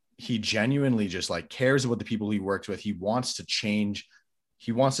like he genuinely just like cares about the people he works with. He wants to change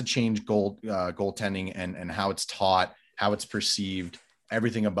goaltending and how it's taught, how it's perceived,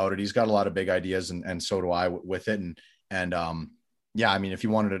 everything about it. He's got a lot of big ideas and so do I with it. And I mean, if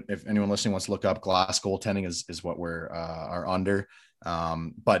anyone listening wants to look up, Glass goaltending is what we're are under.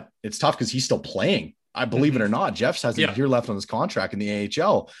 But it's tough because he's still playing. I believe it or not, Jeff has a year left on his contract in the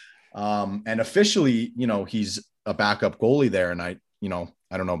AHL. And officially, he's a backup goalie there. And I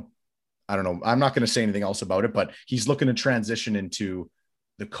don't know. I'm not going to say anything else about it, but he's looking to transition into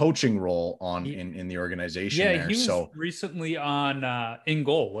the coaching role in the organization. Yeah, he was recently on In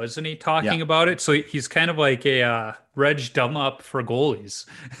Goal, wasn't he, talking about it? So he's kind of like a Reg Dunlop for goalies.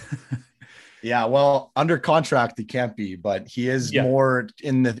 Yeah, well, under contract he can't be, but he is more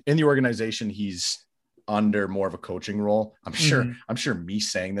in the organization. He's under more of a coaching role. I'm sure me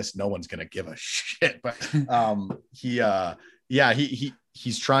saying this, no one's gonna give a shit, but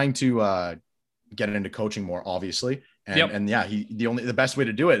he's trying to get into coaching more, obviously. And the best way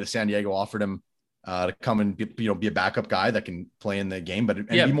to do it is San Diego offered him to come and be a backup guy that can play in the game, but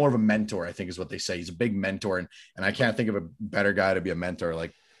be more of a mentor, I think is what they say. He's a big mentor. And I can't think of a better guy to be a mentor.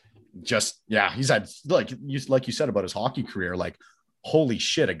 Like, he's had, like you said about his hockey career, like, holy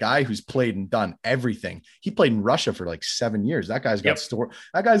shit, a guy who's played and done everything. He played in Russia for like 7 years. That guy's got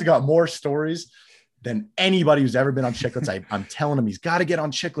that guy's got more stories than anybody who's ever been on Chicklets. I'm telling him he's got to get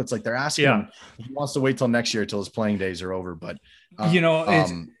on Chicklets. Like, they're asking him. He wants to wait till next year till his playing days are over. But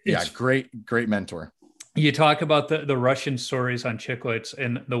it's great mentor. You talk about the Russian stories on Chicklets,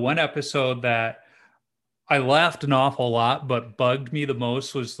 and the one episode that I laughed an awful lot but bugged me the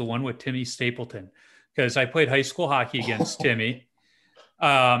most was the one with Timmy Stapleton, because I played high school hockey against Timmy.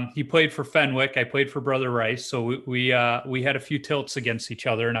 He played for Fenwick. I played for Brother Rice. So we had a few tilts against each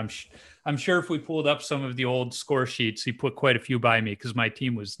other, and I'm sure if we pulled up some of the old score sheets, he put quite a few by me because my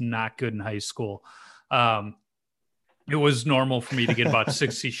team was not good in high school. It was normal for me to get about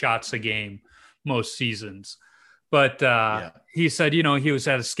 60 shots a game most seasons. But he said, he was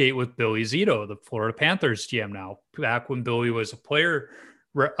at a skate with Billy Zito, the Florida Panthers GM now. Back when Billy was a player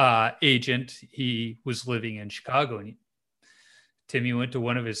agent, he was living in Chicago. And Timmy went to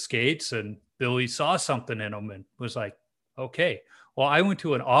one of his skates and Billy saw something in him and was like, okay. Well, I went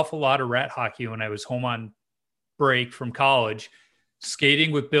to an awful lot of rat hockey when I was home on break from college,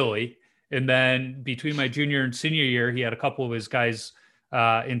 skating with Billy. And then between my junior and senior year, he had a couple of his guys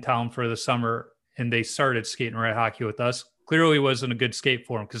in town for the summer, and they started skating rat hockey with us. Clearly wasn't a good skate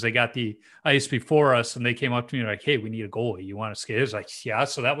for them because they got the ice before us, and they came up to me like, "Hey, we need a goalie. You want to skate?" I was like, "Yeah."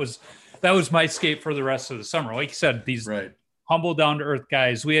 So that was my skate for the rest of the summer. Like you said, these humble, down to earth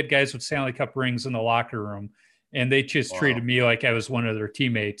guys. We had guys with Stanley Cup rings in the locker room. And they just treated me like I was one of their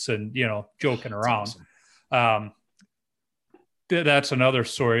teammates and, joking around. Awesome. That's another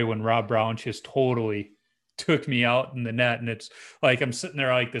story when Rob Brown just totally took me out in the net. And it's like, I'm sitting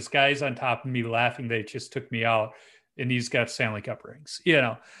there like this guy's on top of me laughing. They just took me out and he's got Stanley Cup rings,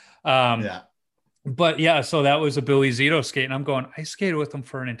 But so that was a Billy Zito skate. And I'm going, I skated with him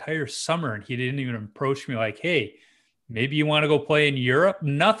for an entire summer and he didn't even approach me like, hey, maybe you want to go play in Europe.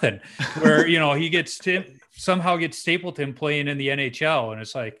 Nothing. Where, he somehow gets Stapleton playing in the NHL. And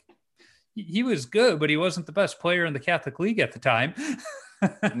it's like, he was good, but he wasn't the best player in the Catholic League at the time.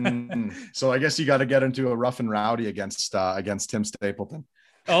 So I guess you got to get into a rough and rowdy against Tim Stapleton.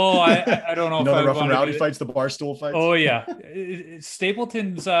 Oh, I don't know. The rough and rowdy fights, the barstool fights. Oh yeah,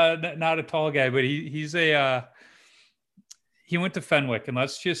 Stapleton's not a tall guy, but he went to Fenwick, and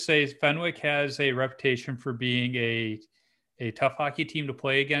let's just say Fenwick has a reputation for being a tough hockey team to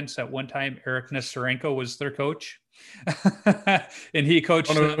play against. At one time, Eric Nestorenko was their coach, and he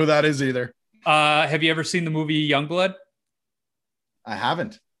coached. I don't know who that is either. Have you ever seen the movie Youngblood? I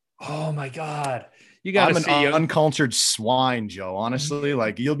haven't. Oh my God. You got to see. I'm an uncultured swine, Joe. Honestly,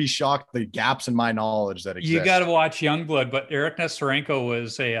 like you'll be shocked the gaps in my knowledge that exist. You got to watch Youngblood. But Eric Nestorenko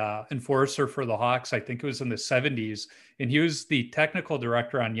was a enforcer for the Hawks. I think it was in the 70s, and he was the technical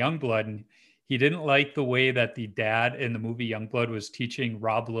director on Youngblood. And he didn't like the way that the dad in the movie Youngblood was teaching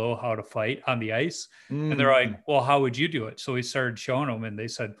Rob Lowe how to fight on the ice. And they're like, "Well, how would you do it?" So he started showing them, and they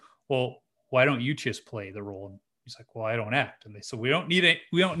said, "Well, why don't you just play the role?" He's like, "Well, I don't act." And they said, we don't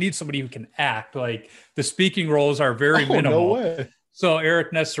need somebody who can act. Like the speaking roles are very minimal. No way. So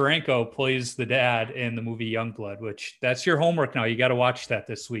Eric Nestorenko plays the dad in the movie Youngblood, which that's your homework now. You got to watch that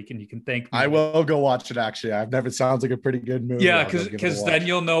this week, and you can thank me. I will go watch it. Actually, it sounds like a pretty good movie. Yeah, because then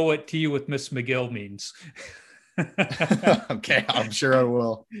you'll know what Tea with Miss McGill means. Okay, I'm sure I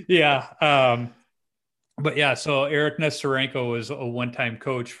will. Yeah. But yeah, so Eric Nestorenko was a one-time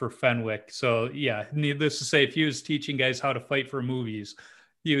coach for Fenwick. So yeah, needless to say, if he was teaching guys how to fight for movies,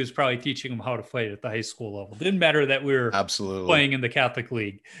 he was probably teaching them how to fight at the high school level. Didn't matter that we were absolutely playing in the Catholic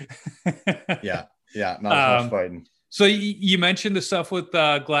League. Yeah, not as much fighting. So you mentioned the stuff with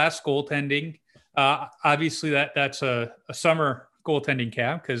Glass goaltending. Obviously, that's a summer goaltending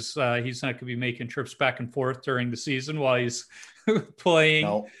camp because he's not going to be making trips back and forth during the season while he's playing.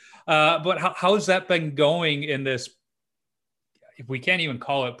 No. But how's that been going in this? We can't even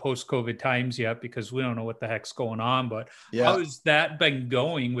call it post-COVID times yet because we don't know what the heck's going on. But how has that been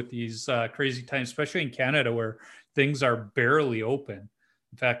going with these crazy times, especially in Canada where things are barely open?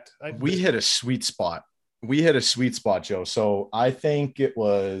 In fact, we hit a sweet spot. Joe. So I think it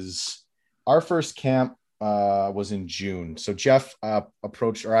was our first camp was in June. So Jeff I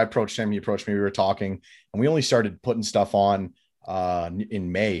approached him. He approached me. We were talking, and we only started putting stuff on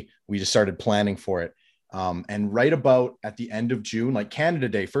in May. We just started planning for it. And right about at the end of June, like Canada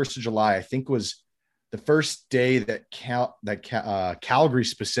Day, 1st of July, I think was the first day that Calgary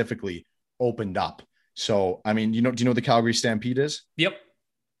specifically opened up. So, I mean, do you know what the Calgary Stampede is? Yep.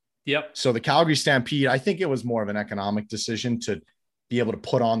 So the Calgary Stampede, I think it was more of an economic decision to be able to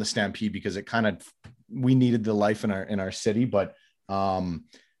put on the Stampede because we needed the life in our city, but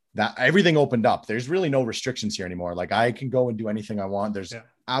that everything opened up. There's really no restrictions here anymore. Like I can go and do anything I want. There's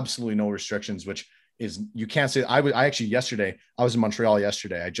absolutely no restrictions, which is, you can't say. I actually yesterday, I was in Montreal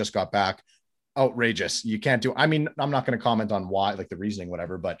yesterday. I just got back. Outrageous. You can't do, I mean, I'm not going to comment on why, like the reasoning,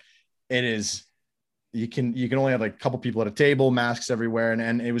 whatever, but it is, you can only have like a couple people at a table, masks everywhere.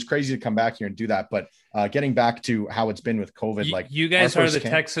 And it was crazy to come back here and do that. But getting back to how it's been with COVID, like you guys are the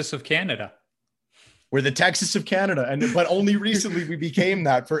Texas of Canada. We're the Texas of Canada. But only recently we became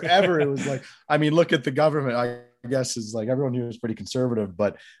that. Forever it was like, I mean, look at the government, I guess is like everyone here is pretty conservative,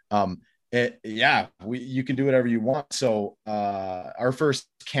 but you can do whatever you want. So our first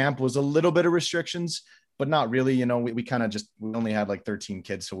camp was a little bit of restrictions, but not really. We kind of we only had like 13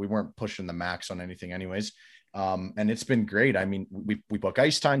 kids, so we weren't pushing the max on anything anyways. And it's been great. I mean, we book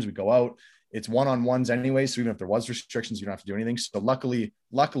ice times, we go out. It's one-on-ones anyway. So even if there was restrictions, you don't have to do anything. So luckily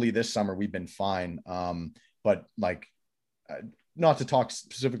this summer we've been fine. But like, not to talk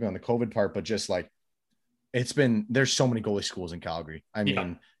specifically on the COVID part, but just like, there's so many goalie schools in Calgary. I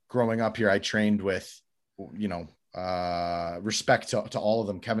mean, growing up here, I trained with, respect to all of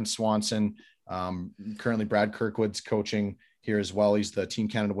them. Kevin Swanson, currently Brad Kirkwood's coaching here as well. He's the Team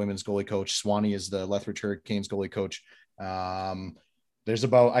Canada women's goalie coach. Swanee is the Lethbridge Hurricanes goalie coach.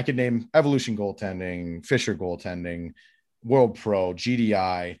 I could name Evolution Goaltending, Fisher Goaltending, World Pro,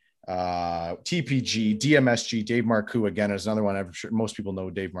 GDI, TPG, DMSG. Dave Marcoux again is another one. I'm sure most people know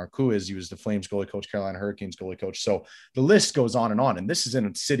who Dave Marcoux is. He was the Flames goalie coach, Carolina Hurricanes goalie coach. So the list goes on. And this is in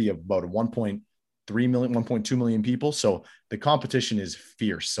a city of about 1.3 million, 1.2 million people. So the competition is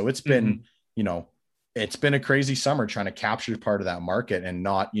fierce. So it's been, it's been a crazy summer trying to capture part of that market and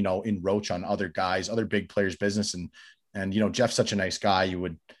not, encroach on other guys, other big players' business. And Jeff's such a nice guy. He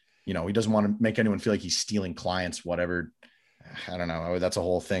doesn't want to make anyone feel like he's stealing clients, whatever. I don't know. That's a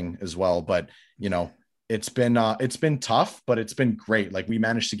whole thing as well. But, it's been tough, but it's been great. Like we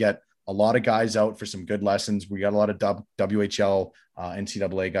managed to get a lot of guys out for some good lessons. We got a lot of WHL,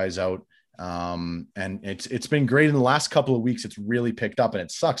 NCAA guys out. And it's been great in the last couple of weeks. It's really picked up, and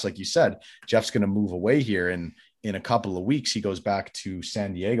it sucks. Like you said, Jeff's going to move away here. And in a couple of weeks, he goes back to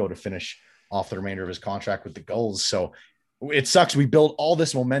San Diego to finish off the remainder of his contract with the Gulls. So it sucks. We built all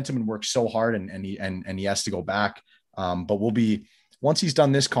this momentum and worked so hard, and he has to go back. But once he's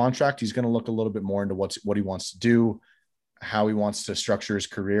done this contract, he's going to look a little bit more into what he wants to do, how he wants to structure his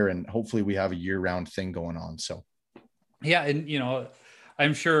career. And hopefully we have a year-round thing going on. So, yeah. And,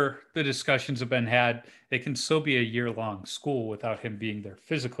 I'm sure the discussions have been had. It can still be a year-long school without him being there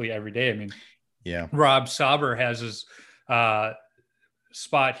physically every day. I mean, yeah, Rob Sauber has his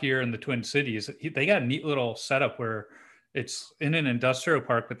spot here in the Twin Cities. They got a neat little setup where it's in an industrial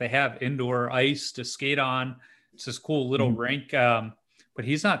park, but they have indoor ice to skate on. It's this cool little rink. But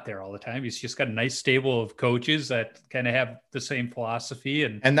he's not there all the time. He's just got a nice stable of coaches that kind of have the same philosophy.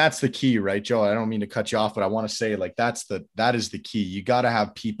 And that's the key, right, Joe? I don't mean to cut you off, but I want to say like, that is the key. You got to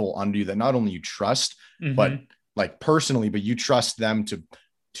have people under you that not only you trust, but like personally, but you trust them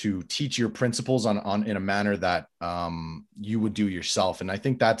to teach your principles on in a manner that you would do yourself. And I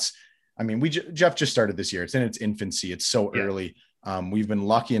think Jeff just started this year. It's in its infancy. It's so early. We've been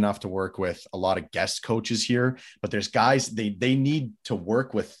lucky enough to work with a lot of guest coaches here, but there's guys, they need to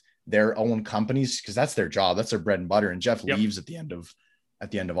work with their own companies because that's their job. That's their bread and butter. And Jeff leaves at the end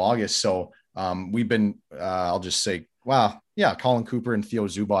of August. So we've been, I'll just say, Colin Cooper and Theo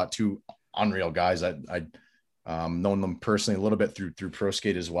Zubat, two unreal guys. I known them personally a little bit through Pro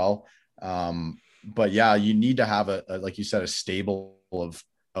Skate as well. But yeah, you need to have a like you said, a stable of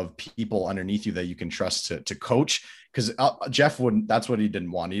people underneath you that you can trust to coach. Because Jeff that's what he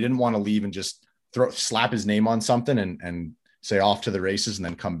didn't want. He didn't want to leave and just slap his name on something and say off to the races and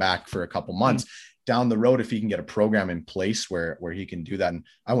then come back for a couple months. Down the road, if he can get a program in place where he can do that. And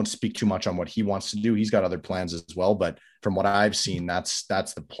I won't speak too much on what he wants to do. He's got other plans as well. But from what I've seen, that's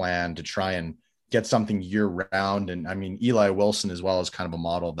the plan, to try and get something year round. And I mean, Eli Wilson as well is kind of a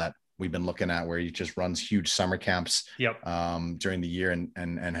model that we've been looking at, where he just runs huge summer camps during the year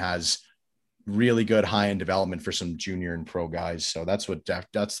and has really good high-end development for some junior and pro guys. So that's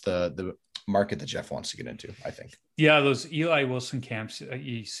the market that Jeff wants to get into, I think. Yeah. Those Eli Wilson camps,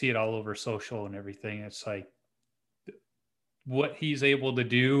 you see it all over social and everything. It's like what he's able to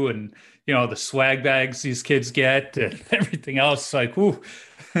do, and, the swag bags these kids get and everything else. Like, ooh,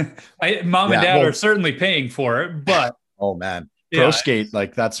 mom and dad are certainly paying for it, but oh man, Pro Skate,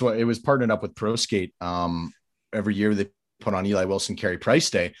 like that's what it was, partnered up with Pro Skate. Every year they put on Eli Wilson Carey Price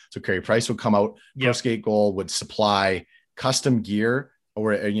Day. So Carey Price would come out, Pro Skate Goal would supply custom gear,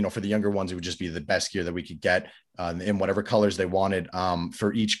 or, for the younger ones, it would just be the best gear that we could get in whatever colors they wanted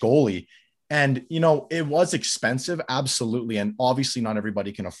for each goalie. And, it was expensive. Absolutely. And obviously not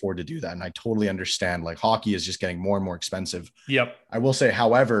everybody can afford to do that. And I totally understand, like, hockey is just getting more and more expensive. Yep. I will say,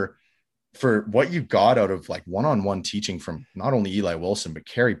 however, for what you got out of like one-on-one teaching from not only Eli Wilson, but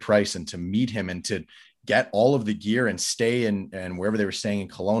Carey Price, and to meet him and to get all of the gear and stay and wherever they were staying in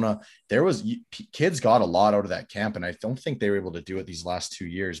Kelowna, kids got a lot out of that camp. And I don't think they were able to do it these last 2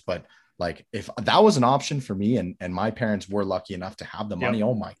 years, but like, if that was an option for me and my parents were lucky enough to have the money,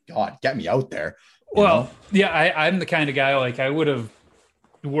 oh my God, get me out there. Well, yeah, I'm the kind of guy, like, I would have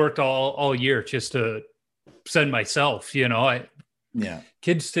worked all year just to send myself,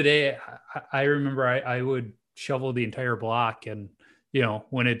 kids today, I remember I would shovel the entire block, and,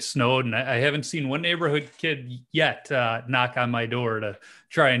 when it snowed, and I haven't seen one neighborhood kid yet knock on my door to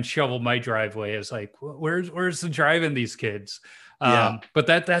try and shovel my driveway. It's like, where's the drive in these kids? But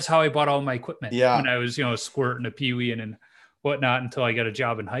that's how I bought all my equipment when I was, a squirt and a peewee and whatnot, until I got a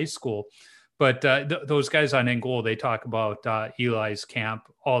job in high school. But those guys on In Goal, they talk about Eli's camp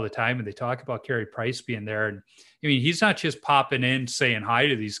all the time, and they talk about Carey Price being there. And I mean, he's not just popping in saying hi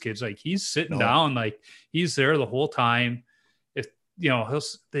to these kids. Like, he's sitting down, like, he's there the whole time. If,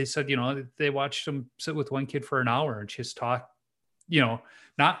 they said, they watched him sit with one kid for an hour and just talk,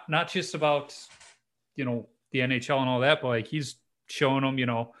 not just about, the NHL and all that, but like, he's showing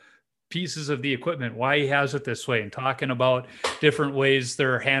them, pieces of the equipment, why he has it this way, and talking about different ways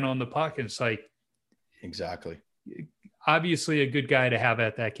they're handling the puck. And it's like, exactly, obviously a good guy to have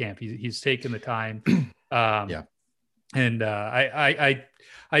at that camp. He's taken the time. And I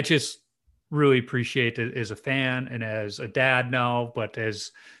just really appreciate it as a fan and as a dad now, but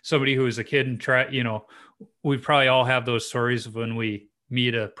as somebody who was a kid and we probably all have those stories of when we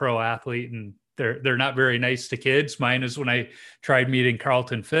meet a pro athlete and they're not very nice to kids. Mine is when I tried meeting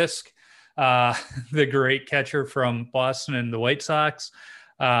Carlton Fisk, the great catcher from Boston and the White Sox.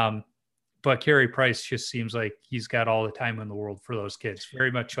 but Carey Price just seems like he's got all the time in the world for those kids.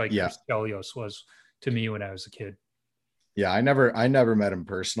 Very much like Chris Chelios was to me when I was a kid. Yeah, I never met him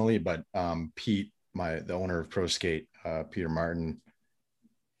personally, but Pete, the owner of Pro Skate, Peter Martin,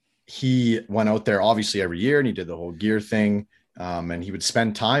 he went out there obviously every year and he did the whole gear thing. And he would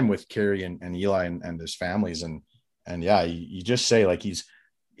spend time with Carey and Eli and his families. And yeah, you just say like, he's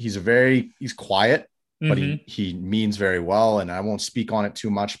quiet, but he means very well. And I won't speak on it too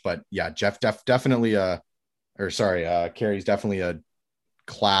much, but yeah, Jeff definitely Carey's definitely a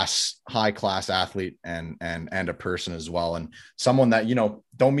high class athlete and a person as well. And someone that,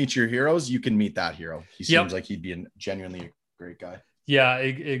 don't meet your heroes, you can meet that hero. He seems like he'd be genuinely a great guy. Yeah,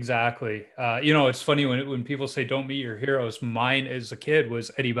 exactly. It's funny when people say don't meet your heroes. Mine as a kid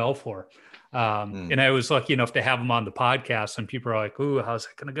was Eddie Belfour. And I was lucky enough to have him on the podcast, and people are like, "Ooh, how's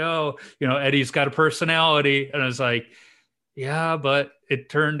it going to go?" Eddie's got a personality. And I was like, yeah, but it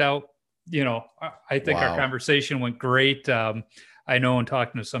turned out, I think our conversation went great. I know in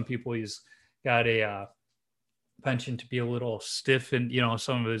talking to some people, he's got a penchant to be a little stiff in,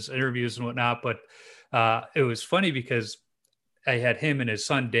 some of his interviews and whatnot. But it was funny because I had him and his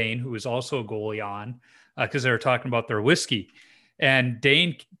son, Dane, who was also a goalie on, because they were talking about their whiskey. And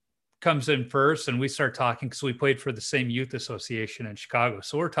Dane comes in first and we start talking because we played for the same youth association in Chicago.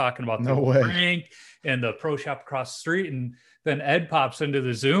 So we're talking about the rink and the pro shop across the street. And then Ed pops into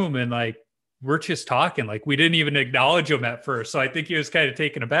the Zoom and like, we're just talking, like we didn't even acknowledge him at first. So I think he was kind of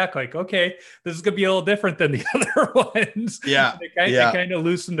taken aback, like, okay, this is going to be a little different than the other ones. Yeah. They kind of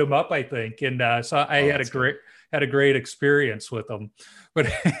loosened him up, I think. And so I had a great experience with them, but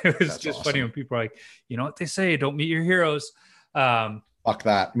it was just awesome. Funny when people are like, you know what they say, don't meet your heroes. Fuck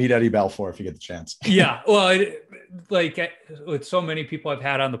that. Meet Eddie Belfour if you get the chance. Yeah. Well, with so many people I've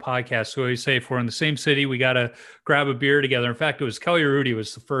had on the podcast who always say, if we're in the same city, we got to grab a beer together. In fact, it was Kelly Rudy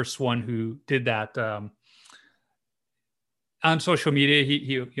was the first one who did that on social media.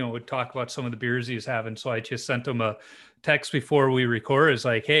 He would talk about some of the beers he was having. So I just sent him a text before we record. It's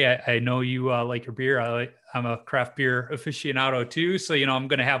like, hey, I know you like your beer. I'm a craft beer aficionado too. So, I'm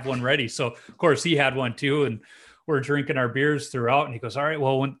going to have one ready. So of course he had one too. And we're drinking our beers throughout. And he goes, all right,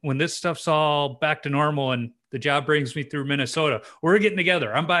 well, when this stuff's all back to normal and the job brings me through Minnesota, we're getting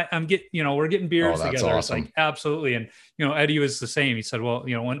together. We're getting beers together. Awesome. It's like, absolutely. And, Eddie was the same. He said, well,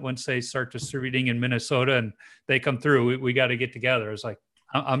 once they start distributing in Minnesota and they come through, we got to get together. It's like,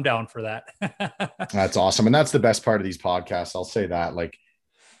 I'm down for that. That's awesome. And that's the best part of these podcasts. I'll say that, like,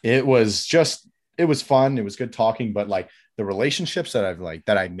 it was fun. It was good talking, but like the relationships that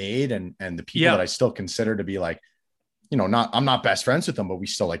I made and the people that I still consider to be like, I'm not best friends with them, but we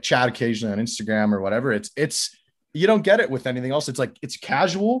still like chat occasionally on Instagram or whatever. It's, you don't get it with anything else. It's like, it's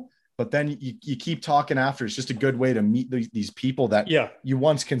casual, but then you keep talking after. It's just a good way to meet these people that you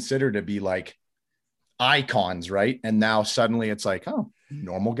once considered to be like icons. Right. And now suddenly it's like, oh,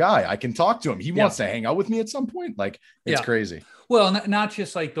 normal guy. I can talk to him. He wants to hang out with me at some point. Like, it's crazy. Well, not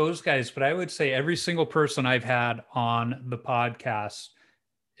just like those guys, but I would say every single person I've had on the podcast,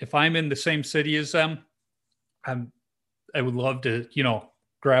 if I'm in the same city as them, I would love to,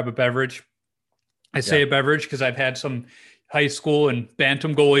 grab a beverage. I say a beverage because I've had some high school and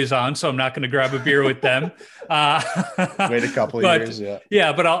bantam goalies on, so I'm not going to grab a beer with them. Wait a couple of years. Yeah.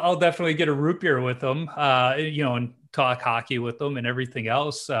 Yeah. But I'll definitely get a root beer with them, and talk hockey with them and everything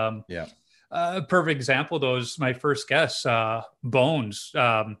else. Perfect example, though, is my first guest, Bones,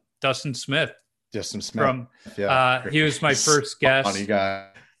 Dustin Smith. From, he was my first guest. Funny guy.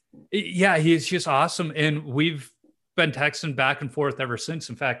 Yeah, he's just awesome. And we've been texting back and forth ever since.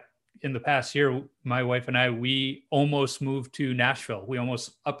 In fact, in the past year, my wife and I, we almost moved to Nashville. We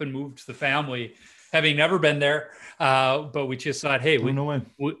almost up and moved the family, having never been there. But we just thought, hey,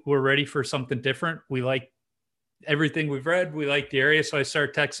 we're ready for something different. We like everything we've read. We like the area. So I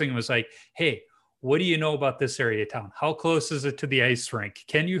started texting and was like, hey, what do you know about this area of town? How close is it to the ice rink?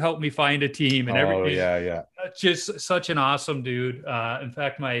 Can you help me find a team and everything? Yeah. Just such an awesome dude. In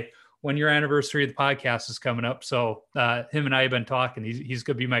fact, my 1-year anniversary of the podcast is coming up. So him and I have been talking. He's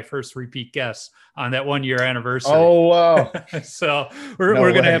going to be my first repeat guest on that 1-year anniversary. Oh, wow. So we're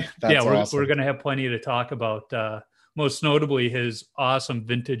going to have, we're going to have plenty to talk about. Most notably his awesome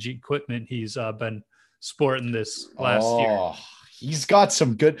vintage equipment he's been sporting this last year. He's got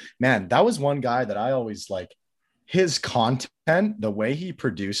some good, man. That was one guy that I always like his content, the way he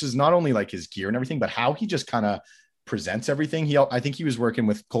produces, not only like his gear and everything, but how he just kind of presents everything. I think he was working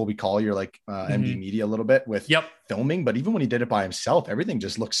with Colby Collier, like MD Media a little bit with filming, but even when he did it by himself, everything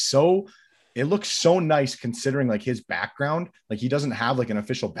just looks so nice considering like his background. Like he doesn't have like an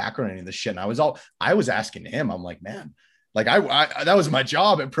official background in any of this shit. And I was asking him, I'm like, man, like I that was my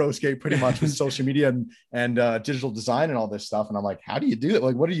job at Pro Skate pretty much, with social media and digital design and all this stuff. And I'm like, how do you do it?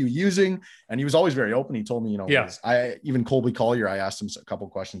 Like, what are you using? And he was always very open. He told me, even Colby Collier, I asked him a couple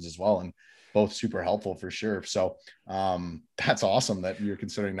questions as well, and both super helpful for sure. So that's awesome that you're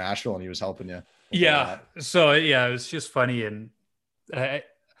considering Nashville and he was helping you. Yeah. So yeah, it was just funny. And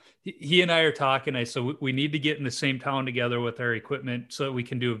he and I are talking. I said, we need to get in the same town together with our equipment so that we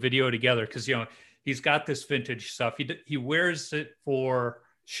can do a video together. Cause he's got this vintage stuff. He wears it for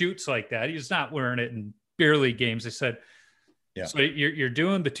shoots like that. He's not wearing it in beer league games. I said, yeah. So you're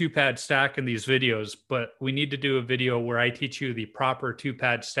doing the 2-pad stack in these videos, but we need to do a video where I teach you the proper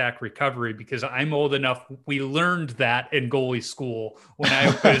 2-pad stack recovery, because I'm old enough. We learned that in goalie school when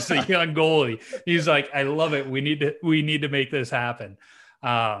I was a young goalie. He's like, I love it. We need to make this happen.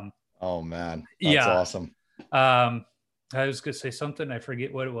 Oh man, that's awesome. I was going to say something. I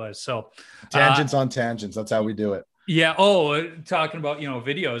forget what it was. So tangents on tangents. That's how we do it. Yeah. Oh, talking about,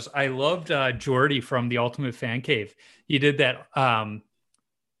 videos. I loved Jordy from the Ultimate Fan Cave. He did that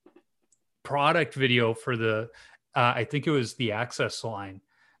product video for the, I think it was the Access line.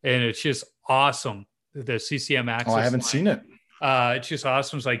 And it's just awesome. The CCM Access I haven't seen it. It's just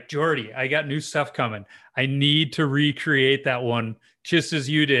awesome. It's like, Jordy, I got new stuff coming. I need to recreate that one just as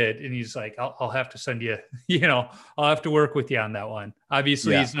you did. And he's like, I'll have to send you, I'll have to work with you on that one.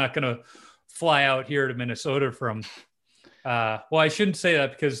 Obviously, he's not going to fly out here to Minnesota from, I shouldn't say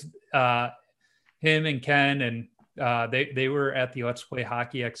that, because him and Ken and they were at the Let's Play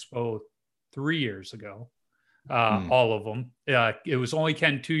Hockey Expo 3 years ago. All of them. It was only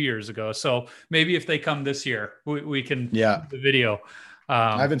Ken 2 years ago. So maybe if they come this year, we can do the video.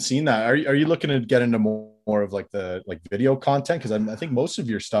 I haven't seen that. Are you looking to get into more of like the video content? Because I think most of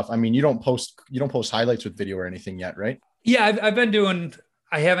your stuff, I mean, you don't post highlights with video or anything yet, right? Yeah, I've been doing.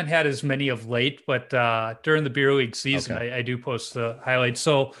 I haven't had as many of late, but during the beer league season, I do post the highlights.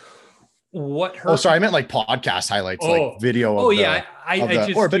 So what? I meant like podcast highlights, like video.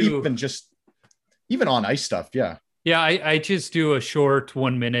 Even on ice stuff. Yeah. Yeah. I just do a short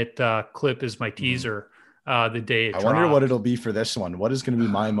 1 minute clip as my teaser the day it drops. I wonder what it'll be for this one. What is going to be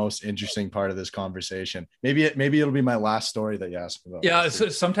my most interesting part of this conversation? Maybe it'll be my last story that you asked about. Yeah. So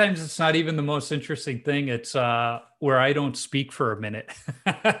sometimes it's not even the most interesting thing. It's where I don't speak for a minute.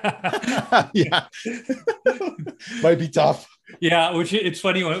 Yeah. Might be tough. Yeah. Which it's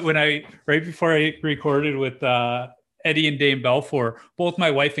funny when right before I recorded with Eddie and Dame Belfour, both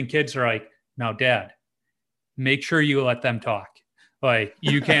my wife and kids are like, now, Dad, make sure you let them talk. Like,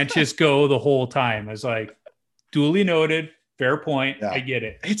 you can't just go the whole time. I was like, duly noted. Fair point. Yeah. I get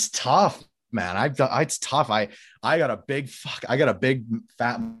it. It's tough, man. It's tough. I got a big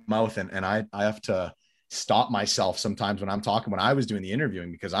fat mouth, and I have to stop myself sometimes when I'm talking, when I was doing the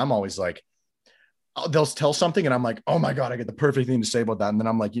interviewing, because I'm always like, they'll tell something and I'm like, oh my God, I get the perfect thing to say about that. And then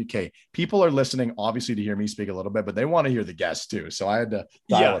I'm like, okay, people are listening obviously to hear me speak a little bit, but they want to hear the guests too. So I had to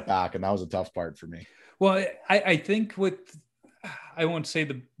dial it back, and that was a tough part for me. Well, I think I won't say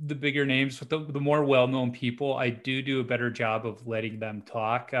the bigger names, but the more well-known people, I do a better job of letting them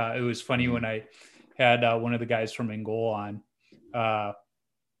talk. It was funny when I had one of the guys from Ingol on,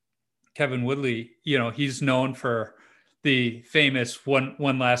 Kevin Woodley. He's known for the famous one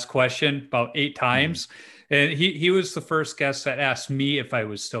last question about 8 times. And he was the first guest that asked me if I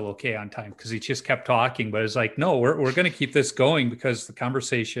was still okay on time, because he just kept talking. But it's like, no, we're going to keep this going because the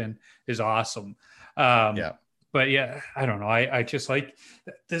conversation is awesome. But yeah, I don't know. I just like,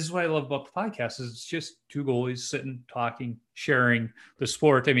 this is what I love about the podcast, is it's just two goalies sitting, talking, sharing the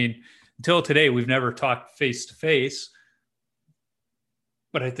sport. I mean, until today, we've never talked face to face.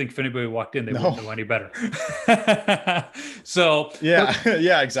 But I think if anybody walked in, they wouldn't know any better. So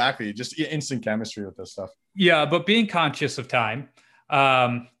yeah, exactly. Just instant chemistry with this stuff. Yeah, but being conscious of time.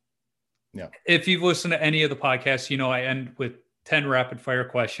 If you've listened to any of the podcasts, I end with 10 rapid fire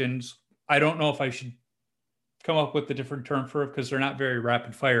questions. I don't know if I should come up with a different term for it, because they're not very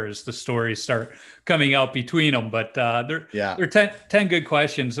rapid fire as the stories start coming out between them. But they're 10 good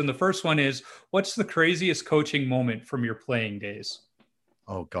questions. And the first one is, what's the craziest coaching moment from your playing days?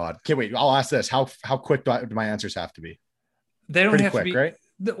 Oh God. Okay, wait, I'll ask this. How quick do my answers have to be? They don't have to be, right?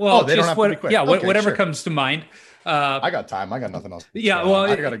 Well, they don't have to be quick. Yeah. Whatever comes to mind. I got time. I got nothing else. Yeah. Well,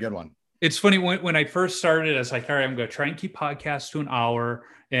 I got a good one. It's funny when I first started, I was like, all right, I'm going to try and keep podcasts to an hour.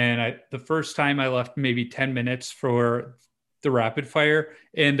 And the first time I left maybe 10 minutes for the rapid fire,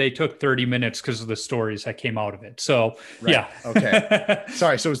 and they took 30 minutes because of the stories that came out of it. So yeah. Okay.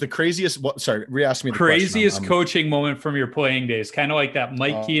 Sorry. So it was the craziest, re-ask me the craziest question. Coaching moment from your playing days. Kind of like that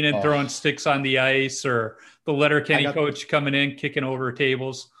Mike Keenan throwing sticks on the ice, or the Letterkenny coach coming in, kicking over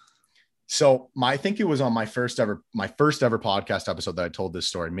tables. So I think it was on my first ever podcast episode that I told this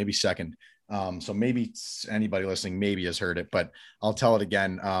story, maybe second. So maybe anybody listening maybe has heard it, but I'll tell it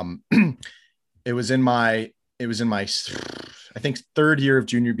again. It was in my, I think, third year of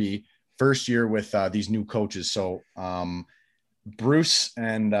junior B, first year with these new coaches. So Bruce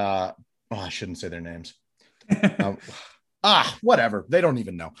and I shouldn't say their names. Whatever. They don't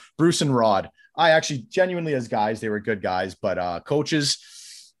even know. Bruce and Rod. I actually genuinely, as guys, they were good guys, but coaches,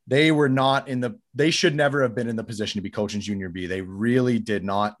 they should never have been in the position to be coaching junior B. They really did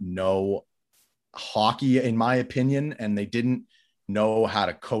not know hockey, in my opinion, and they didn't know how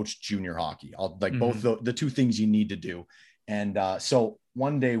to coach junior hockey. Both the two things you need to do. And so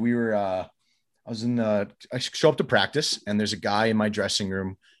one day we were, I show up to practice, and there's a guy in my dressing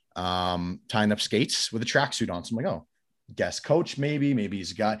room tying up skates with a tracksuit on. So I'm like, oh, guest coach, maybe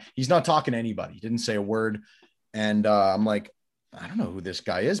he's a guy. He's not talking to anybody. He didn't say a word. And I'm like, I don't know who this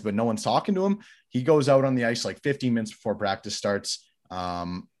guy is, but no one's talking to him. He goes out on the ice like 15 minutes before practice starts.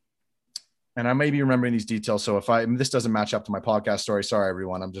 And I may be remembering these details. So if this doesn't match up to my podcast story, sorry,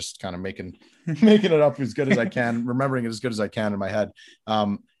 everyone. I'm just kind of making it up as good as I can, remembering it as good as I can in my head.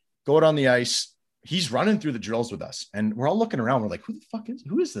 Go out on the ice. He's running through the drills with us, and we're all looking around. We're like,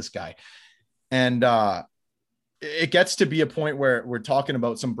 who is this guy? And it gets to be a point where we're talking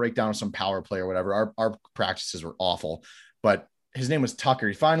about some breakdown of some power play or whatever. Our practices were awful, but his name was Tucker.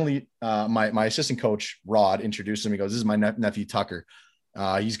 He finally, my assistant coach, Rod, introduced him. He goes, this is my nephew, Tucker.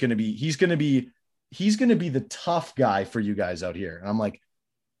 He's going to be the tough guy for you guys out here. And I'm like,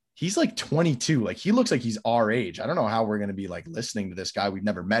 he's like 22. Like, he looks like he's our age. I don't know how we're going to be like listening to this guy we've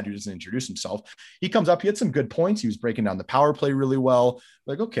never met who doesn't introduce himself. He comes up, he had some good points. He was breaking down the power play really well.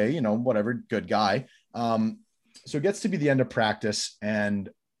 Like, okay, whatever, good guy. So it gets to be the end of practice, and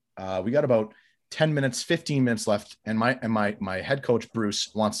we got about 10 minutes, 15 minutes left. And my head coach, Bruce,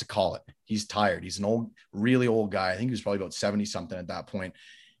 wants to call it. He's tired. He's an really old guy. I think he was probably about 70 something at that point.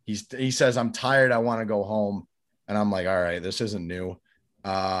 He says, I'm tired. I want to go home. And I'm like, all right, this isn't new.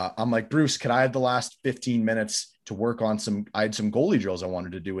 I'm like, Bruce, could I have the last 15 minutes to work on I had some goalie drills I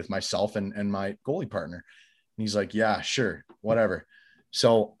wanted to do with myself and my goalie partner. And he's like, yeah, sure. Whatever.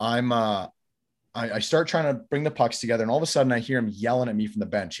 So I start trying to bring the pucks together, and all of a sudden I hear him yelling at me from the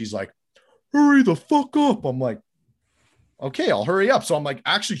bench. He's like, hurry the fuck up. I'm like, okay, I'll hurry up. So I'm like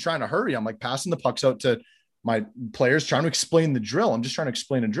actually trying to hurry. I'm like passing the pucks out to my players, trying to explain the drill. I'm just trying to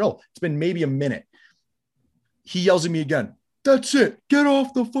explain a drill. It's been maybe a minute. He yells at me again. That's it. Get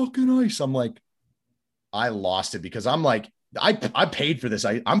off the fucking ice. I'm like, I lost it, because I'm like, I paid for this.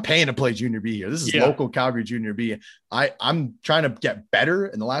 I'm paying to play junior B here. This is local Calgary junior B. I'm trying to get better.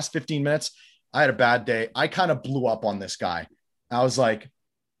 In the last 15 minutes, I had a bad day. I kind of blew up on this guy. I was like,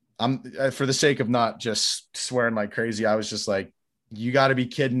 for the sake of not just swearing like crazy, I was just like, you got to be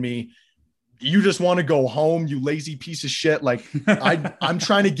kidding me. You just want to go home, you lazy piece of shit. Like, I'm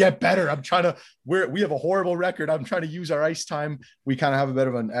trying to get better. We have a horrible record. I'm trying to use our ice time. We kind of have a bit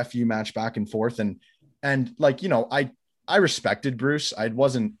of an FU match back and forth. And like, I respected Bruce. I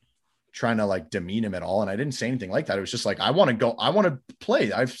wasn't trying to like demean him at all. And I didn't say anything like that. It was just like, I want to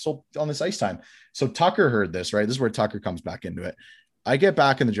play. I've sold on this ice time. So Tucker heard this, right? This is where Tucker comes back into it. I get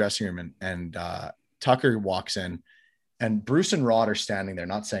back in the dressing room, and Tucker walks in, and Bruce and Rod are standing there,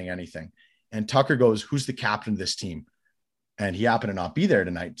 not saying anything. And Tucker goes, who's the captain of this team? And he happened to not be there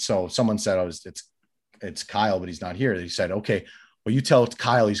tonight. So someone said, it's Kyle, but he's not here. He said, okay, well, you tell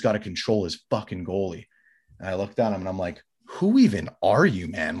Kyle he's got to control his fucking goalie. And I looked at him and I'm like, who even are you,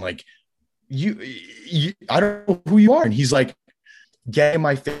 man? Like, you I don't know who you are. And he's like, get in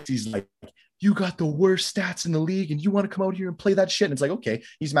my face. He's like, you got the worst stats in the league and you want to come out here and play that shit. And it's like, okay,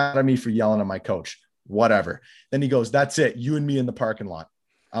 he's mad at me for yelling at my coach, whatever. Then he goes, that's it. You and me in the parking lot.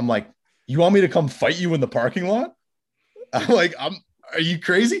 I'm like, you want me to come fight you in the parking lot? I'm like, are you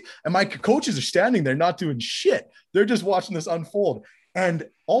crazy? And my coaches are standing there not doing shit. They're just watching this unfold. And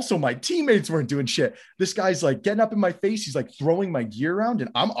also my teammates weren't doing shit. This guy's like getting up in my face. He's like throwing my gear around, and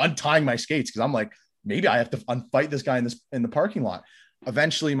I'm untying my skates because I'm like, maybe I have to unfight this guy in the parking lot.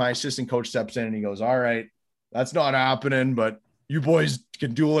 Eventually my assistant coach steps in and he goes, all right, that's not happening, but you boys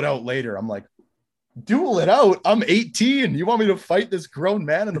can duel it out later. I'm like, duel it out? I'm 18. You want me to fight this grown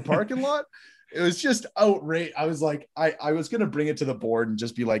man in the parking lot? It was just outrageous. I was like, I was going to bring it to the board and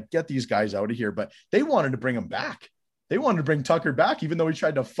just be like, get these guys out of here. But they wanted to bring him back. They wanted to bring Tucker back, even though he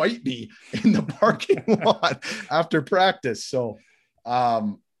tried to fight me in the parking lot after practice. So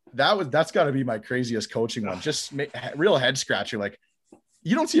that's got to be my craziest coaching one. Just real head scratcher. Like,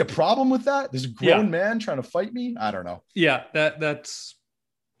 you don't see a problem with that? There's a grown man trying to fight me. I don't know. Yeah, that's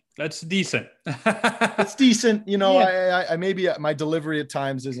That's decent. It's decent. You know, Yeah. I maybe my delivery at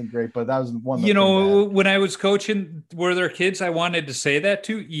times isn't great, but that was one You thing know, bad. when I was coaching, were there kids I wanted to say that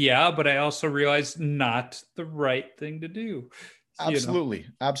to? Yeah, but I also realized not the right thing to do. You know, Absolutely.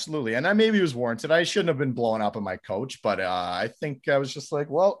 Absolutely. And I maybe it was warranted. I shouldn't have been blowing up at my coach, but I think I was just like,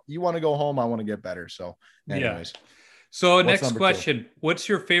 well, you want to go home. I want to get better. So yeah. anyways, So what's next number two? question: what's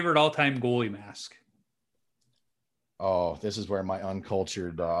your favorite all-time goalie mask? Oh, this is where my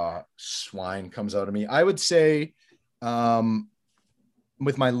uncultured swine comes out of me. I would say, um,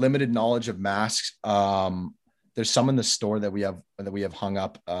 with my limited knowledge of masks, there's some in the store that we have hung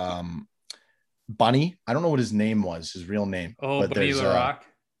up. Bunny, I don't know what his name was, his real name, Oh, but Bunny there's LaRock.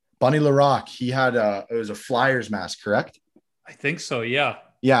 Bunny LaRock. He had it was a Flyers mask, correct? I think so. Yeah.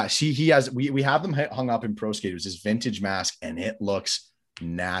 Yeah, he has. We have them hung up in Pro Skate. It was his vintage mask, and it looks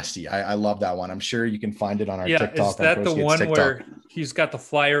nasty. I love that one. I'm sure you can find it on our Yeah. Is TikTok on that Pro the Skate's one TikTok. where he's got the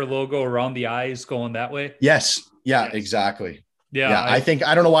Flyer logo around the eyes going that way? Yes. Yeah. Yes. Exactly. Yeah. Yeah,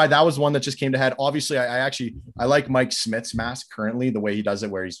 I don't know why that was one that just came to head. Obviously, I like Mike Smith's mask currently, the way he does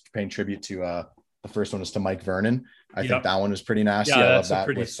it, where he's paying tribute to the first one is to Mike Vernon. I think that one was pretty nasty. Yeah, I love that's a that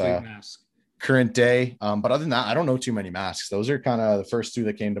pretty with sweet mask. current day. But other than that, I don't know too many masks. Those are kind of the first two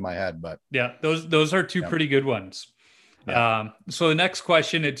that came to my head. But Yeah, those are two pretty good ones. Yeah. So the next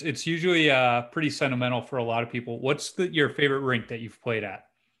question, it's usually pretty sentimental for a lot of people. What's your favorite rink that you've played at?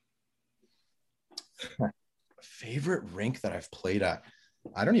 Favorite rink that I've played at?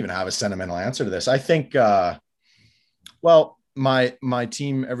 I don't even have a sentimental answer to this. I think, well, my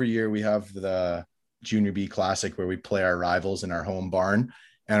team every year we have the Junior B Classic where we play our rivals in our home barn,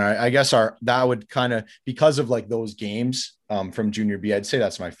 and I guess that would kind of because of like those games from Junior B. I'd say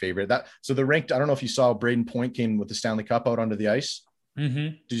that's my favorite. So the rink. I don't know if you saw Braden Point came with the Stanley Cup out onto the ice.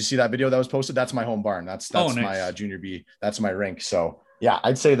 Mm-hmm. Did you see that video that was posted? That's my home barn. That's nice. my Junior B. That's my rink. So yeah,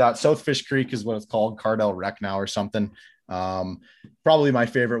 I'd say that South Fish Creek is what it's called, Cardell Rec now or something. Probably my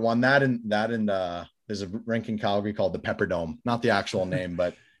favorite one. That and there's a rink in Calgary called the Pepper Dome. Not the actual name,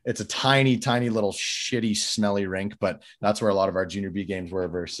 but it's a tiny, tiny little shitty, smelly rink. But that's where a lot of our Junior B games were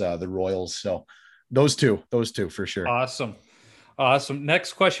versus the Royals. So those two for sure. Awesome.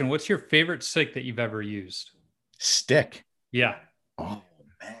 Next question: what's your favorite stick that you've ever used? Stick. Yeah. Oh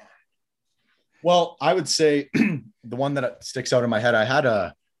man. Well, I would say the one that sticks out in my head, I had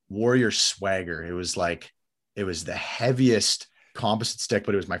a Warrior Swagger. It was the heaviest composite stick,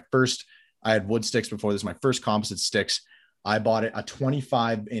 but it was my first. I had wood sticks before this, my first composite sticks. I bought it a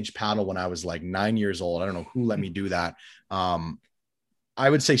 25-inch paddle when I was like 9 years old. I don't know who let me do that. I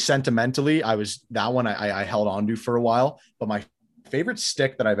would say sentimentally, that one I held on to for a while, but my favorite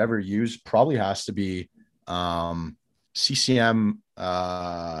stick that I've ever used probably has to be CCM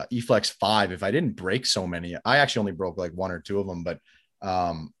eFlex 5. If I didn't break so many, I actually only broke like one or two of them, but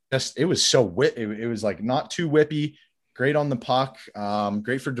it was so it was like not too whippy, great on the puck,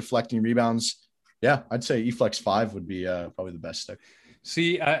 great for deflecting rebounds. Yeah, I'd say eFlex 5 would be probably the best stick.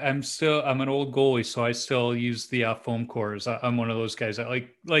 See, I'm an old goalie, so I still use the foam cores. I'm one of those guys that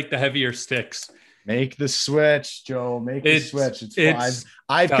like the heavier sticks. Make the switch, Joe. Make the switch. It's fine.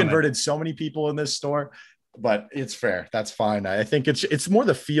 I've converted so many people in this store, but it's fair. That's fine. I think it's more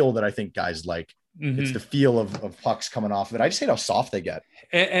the feel that I think guys like. Mm-hmm. It's the feel of pucks coming off of it. I just hate how soft they get.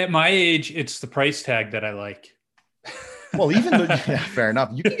 At my age, it's the price tag that I like. Well, even though, yeah, fair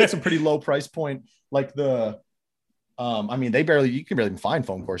enough. You can get some pretty low price point, like you can barely find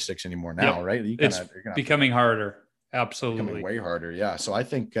foam core sticks anymore now, right? It's becoming harder. Absolutely. Becoming way harder. Yeah. So I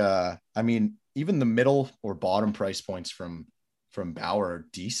think, even the middle or bottom price points from Bauer are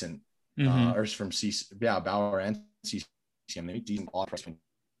decent, or from Bauer and CCM, they make decent price points.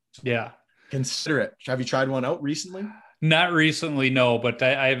 Yeah. Consider it. Have you tried one out recently? Not recently, no, but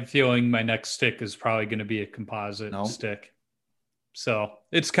I have a feeling my next stick is probably going to be a composite stick. So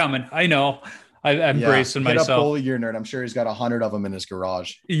it's coming. I know. I'm bracing myself. Hit up Goalie Gear Nerd. I'm sure he's got 100 of them in his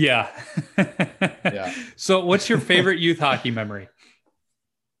garage. Yeah. Yeah. So what's your favorite youth hockey memory?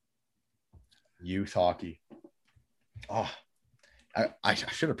 Youth hockey. Oh, I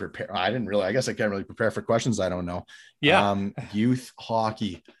should have prepared. I guess I can't really prepare for questions I don't know. Yeah. Youth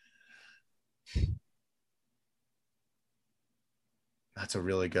hockey. That's a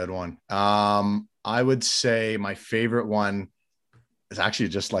really good one. I would say my favorite one is actually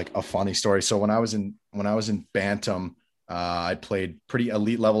just like a funny story. So when I was in Bantam, I played pretty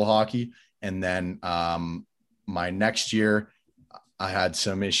elite level hockey. And then my next year I had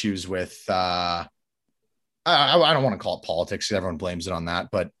some issues with, I don't want to call it politics because everyone blames it on that,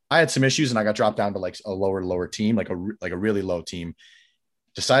 but I had some issues and I got dropped down to like a lower team, like a really low team.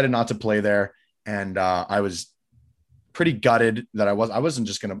 Decided not to play there. And I was pretty gutted that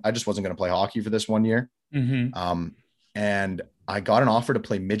I just wasn't gonna play hockey for this one year. Mm-hmm. And I got an offer to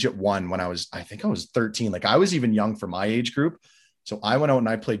play midget one when I think I was 13. Like I was even young for my age group. So I went out and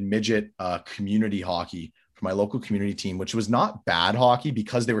I played midget community hockey for my local community team, which was not bad hockey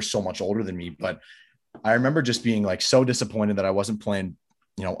because they were so much older than me. But I remember just being like so disappointed that I wasn't playing,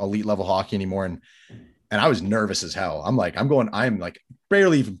 elite level hockey anymore. And I was nervous as hell. I'm like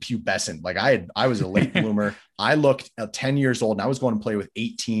barely even pubescent. Like I was a late bloomer. I looked at 10 years old and I was going to play with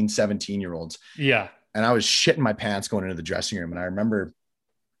 18, 17-year-olds. Yeah. And I was shitting my pants going into the dressing room. And I remember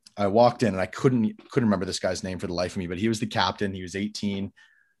I walked in and I couldn't remember this guy's name for the life of me, but he was the captain. He was 18,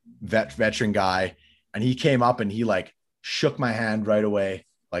 veteran guy. And he came up and he like shook my hand right away,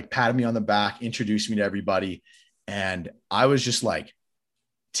 like patted me on the back, introduced me to everybody. And I was just like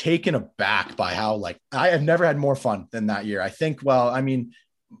taken aback by how like I have never had more fun than that year. I think,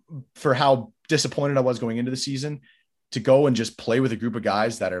 for how disappointed I was going into the season, to go and just play with a group of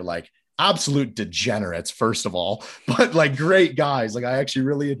guys that are like absolute degenerates, first of all, but like great guys. Like I actually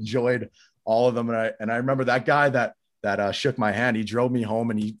really enjoyed all of them. And I remember that guy that shook my hand, he drove me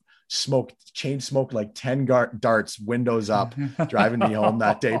home and he chain smoked like 10 darts, windows up, driving me home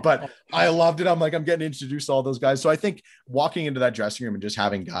that day. But I loved it. I'm getting introduced to all those guys. So I think walking into that dressing room and just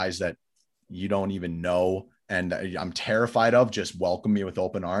having guys that you don't even know and I'm terrified of just welcome me with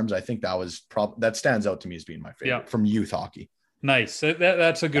open arms. I think that stands out to me as being my favorite from youth hockey. Nice.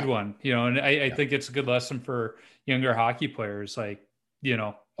 That's a good one, and I think it's a good lesson for younger hockey players. Like,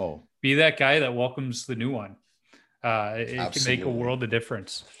 be that guy that welcomes the new one. It can make a world of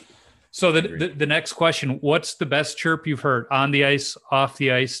difference. So the next question, what's the best chirp you've heard on the ice, off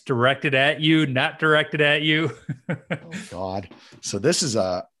the ice, directed at you, not directed at you? Oh God. So this is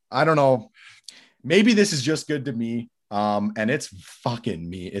I don't know, maybe this is just good to me. And it's fucking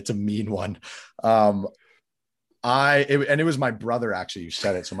me. It's a mean one. It was my brother actually who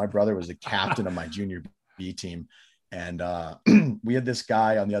said it. So my brother was the captain of my junior B team. And we had this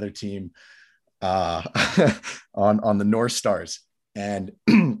guy on the other team on the North Stars and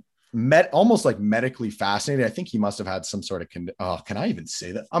almost like medically fascinated. I think he must have had some sort of can I even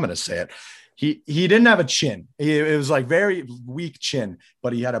say that? I'm going to say it. He didn't have a chin. It was like very weak chin,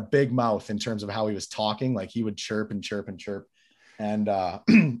 but he had a big mouth in terms of how he was talking. Like he would chirp and chirp and chirp. And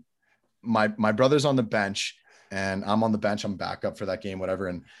my brother's on the bench and I'm on the bench. I'm back up for that game, whatever.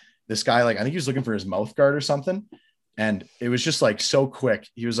 And this guy, like, I think he was looking for his mouth guard or something. And it was just like so quick.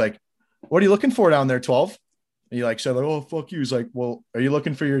 He was like, "What are you looking for down there, 12?" And he like said, like, "Oh, fuck you." He's like, "Well, are you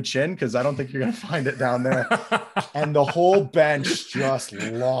looking for your chin? Because I don't think you're going to find it down there." And the whole bench just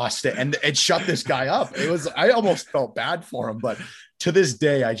lost it. And it shut this guy up. I almost felt bad for him. But to this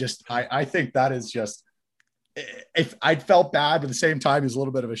day, I think that is just, if I felt bad, but at the same time, he's a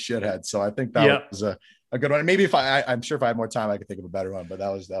little bit of a shithead. So I think that was a good one. Maybe I'm sure if I had more time, I could think of a better one, but that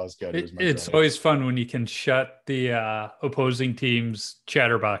was good. It's always fun when you can shut the opposing team's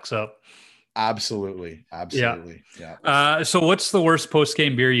chatterbox up. Absolutely. Yeah. So what's the worst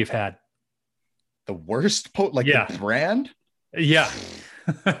post-game beer you've had? The worst the brand? Yeah.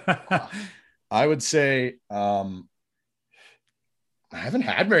 I would say I haven't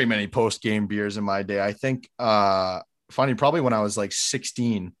had very many post-game beers in my day. I think probably when I was like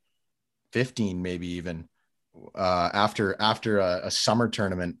 16, 15, maybe even after a summer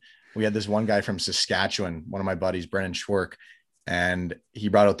tournament, we had this one guy from Saskatchewan, one of my buddies, Brennan Schwerk, and he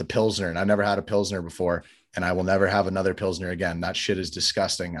brought out the Pilsner, and I've never had a Pilsner before, and I will never have another Pilsner again. That shit is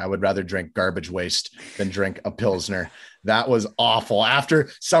disgusting. I would rather drink garbage waste than drink a Pilsner. That was awful. After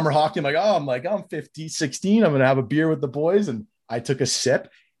summer hockey, I'm 15, 16. I'm going to have a beer with the boys. And I took a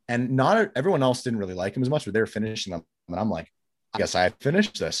sip, and not everyone else didn't really like him as much, but they were finishing them. And I'm like, I guess I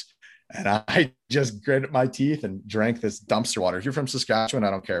finished this. And I just gritted my teeth and drank this dumpster water. If you're from Saskatchewan,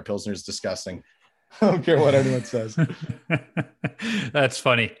 I don't care. Pilsner is disgusting. I don't care what anyone says. That's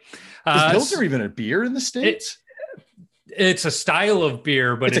funny. Is Pilsner even a beer in the States? It's a style of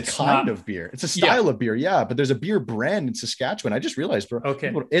beer, but it's a kind of beer. It's a style of beer. Yeah. But there's a beer brand in Saskatchewan. I just realized, bro.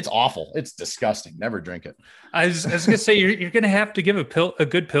 Okay. It's awful. It's disgusting. Never drink it. I was going to say, you're going to have to give a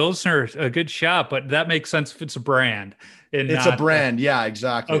good Pilsner a good shot, but that makes sense if it's a brand. It's a brand. Yeah,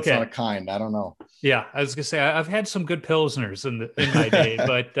 exactly. Okay. It's not a kind. I don't know. Yeah. I was going to say, I've had some good Pilsners in my day,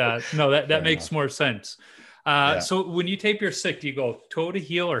 but no, that makes more sense. So when you tape your stick, do you go toe to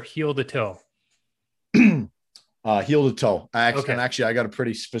heel or heel to toe? Heel to toe. And actually, I got a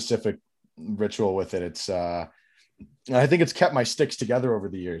pretty specific ritual with it. It's I think it's kept my sticks together over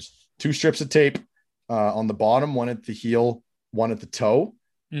the years. 2 strips of tape on the bottom, one at the heel, one at the toe.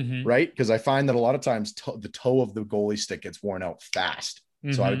 Mm-hmm. Right? Because I find that a lot of times the toe of the goalie stick gets worn out fast.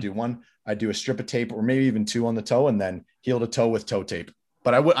 So I would do one, I'd do a strip of tape or maybe even 2 on the toe, and then heel to toe with toe tape.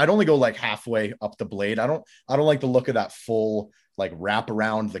 But I'd only go like halfway up the blade. I don't like the look of that full like wrap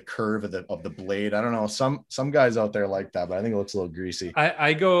around the curve of the blade. I don't know. Some guys out there like that, but I think it looks a little greasy.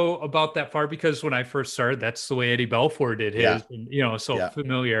 I go about that far because when I first started, that's the way Eddie Belfour did his, and,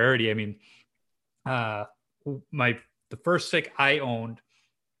 familiarity. I mean, the first stick I owned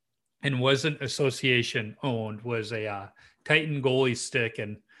and wasn't association owned was a Titan goalie stick,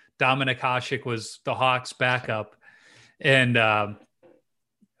 and Dominic Hasek was the Hawks backup. And I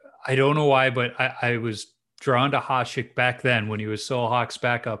don't know why, but I was drawn to Hasek back then when he was still a Hawks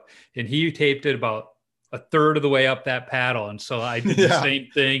backup, and he taped it about a third of the way up that paddle. And so I did the same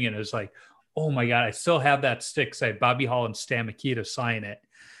thing, and it was like, oh my God, I still have that stick. So I had Bobby Hall and Stan Mikita sign it.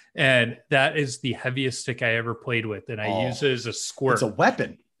 And that is the heaviest stick I ever played with. And I use it as a squirt. It's a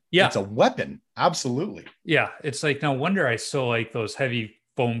weapon. Yeah. It's a weapon. Absolutely. Yeah. It's like, no wonder I still like those heavy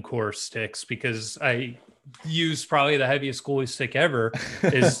foam core sticks, because I used probably the heaviest goalie stick ever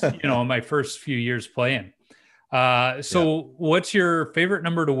is, my first few years playing. What's your favorite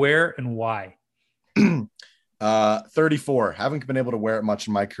number to wear and why? 34. Haven't been able to wear it much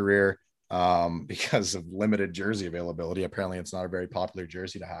in my career because of limited jersey availability. Apparently it's not a very popular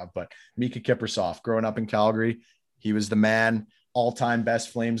jersey to have, but Mika Kiprusoff, growing up in Calgary, he was the man, all-time best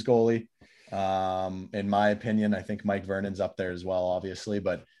Flames goalie. In my opinion, I think Mike Vernon's up there as well, obviously,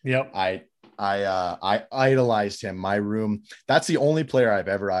 but I idolized him. My room, that's the only player I've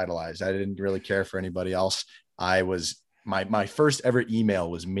ever idolized. I didn't really care for anybody else. I was my first ever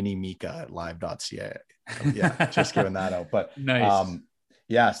email was minimika@live.ca. Yeah, just giving that out. But nice.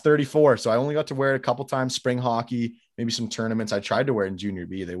 It's 34. So I only got to wear it a couple times, spring hockey, maybe some tournaments. I tried to wear it in junior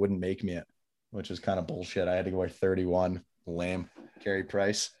B. They wouldn't make me it, which was kind of bullshit. I had to wear 31. Lame. Carey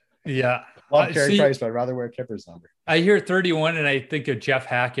Price. Yeah. Love Carey Price, but I'd rather wear Kipper's number. I hear 31 and I think of Jeff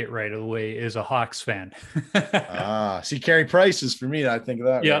Hackett right away as a Hawks fan. See, Carey Price is for me. I think of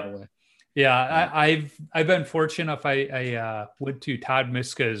that right away. Yeah, I've been fortunate enough. I went to Todd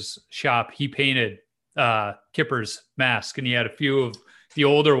Miska's shop. He painted Kipper's mask, and he had a few of the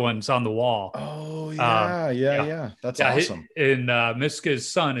older ones on the wall. Oh yeah. That's awesome. And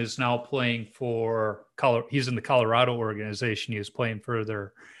Miska's son is now playing for he's in the Colorado organization. He was playing for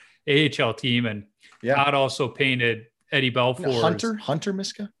their AHL team, and Todd also painted Eddie Belfour's Hunter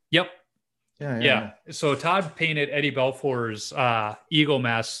Miska. Yep. Yeah. So Todd painted Eddie Belfour's eagle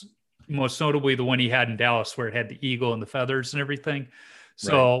mask, most notably the one he had in Dallas, where it had the eagle and the feathers and everything.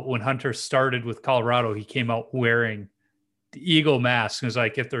 So when Hunter started with Colorado, he came out wearing the eagle mask. And it was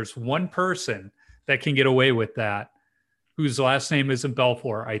like, if there's one person that can get away with that, whose last name isn't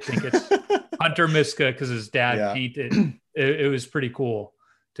Belfour, I think it's Hunter Miska, because his dad painted. It was pretty cool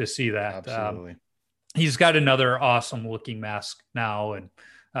to see that. Absolutely. He's got another awesome looking mask now, and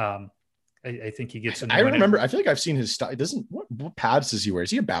I think he gets. I remember. I feel like I've seen his style. What pads does he wear?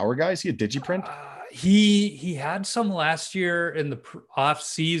 Is he a Bauer guy? Is he a Digiprint? He had some last year in the off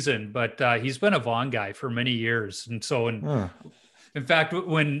season, but he's been a Vaughn guy for many years. And so, in fact,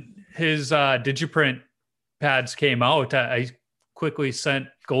 when his Digiprint pads came out, I quickly sent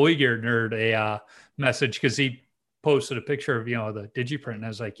Goalie Gear Nerd a message, because he posted a picture of the Digiprint, and I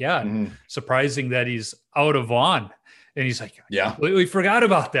was like, surprising that he's out of Vaughn. And he's like, we forgot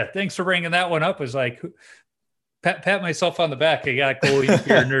about that. Thanks for bringing that one up. I was like, pat myself on the back. I got Goalie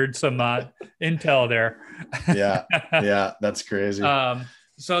Gear Nerd some intel there. Yeah, that's crazy.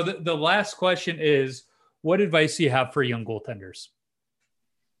 So the last question is, what advice do you have for young goaltenders?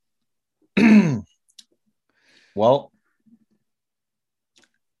 Well,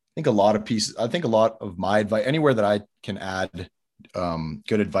 I think a lot of my advice, anywhere that I can add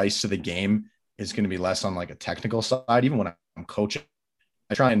good advice to the game, is going to be less on like a technical side. Even when I'm coaching,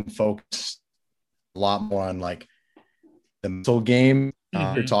 I try and focus a lot more on like the mental game. We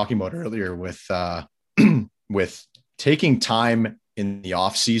were talking about earlier with with taking time in the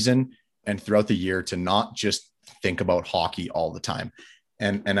off season and throughout the year to not just think about hockey all the time.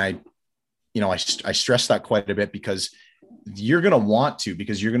 And I stress that quite a bit, because you're going to want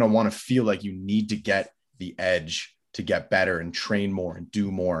to feel like you need to get the edge to get better and train more and do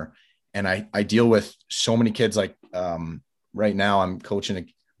more. And I deal with so many kids. Like right now I'm coaching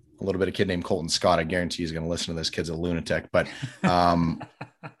a little bit of kid named Colton Scott. I guarantee he's going to listen to this. Kid's a lunatic, but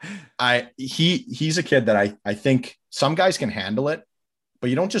he's a kid that I think some guys can handle it, but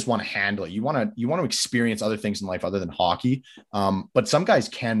you don't just want to handle it. You want to experience other things in life other than hockey. But some guys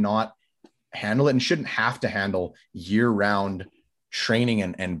cannot handle it and shouldn't have to handle year-round training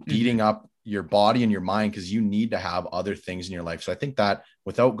and beating up your body and your mind, because you need to have other things in your life. So I think that,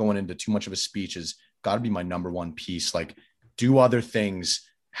 without going into too much of a speech, has got to be my number one piece. Like, do other things,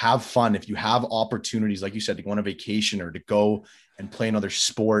 have fun. If you have opportunities, like you said, to go on a vacation or to go and play another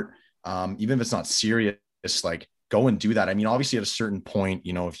sport, even if it's not serious, like go and do that. I mean, obviously at a certain point,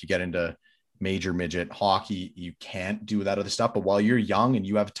 you know, if you get into major midget hockey, you can't do that other stuff. But while you're young and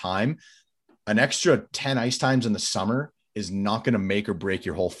you have time, an extra 10 ice times in the summer is not going to make or break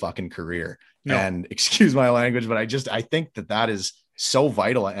your whole fucking career. No. And excuse my language, but I think that is so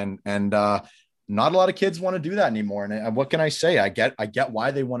vital. And not a lot of kids want to do that anymore. And what can I say? I get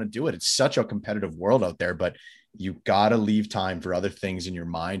why they want to do it. It's such a competitive world out there, but you got to leave time for other things in your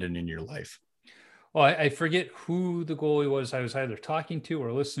mind and in your life. Well, I forget who the goalie was I was either talking to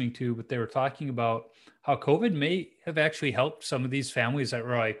or listening to, but they were talking about how COVID may have actually helped some of these families that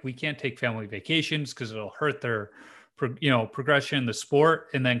were like, we can't take family vacations because it'll hurt their, progression in the sport.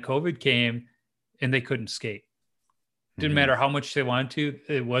 And then COVID came and they couldn't skate. Didn't matter how much they wanted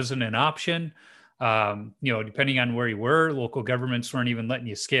to. It wasn't an option. Depending on where you were, local governments weren't even letting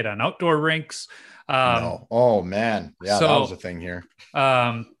you skate on outdoor rinks. No. Oh man. Yeah, so, that was a thing here.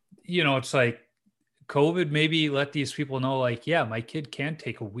 It's like, COVID maybe let these people know, like, yeah, my kid can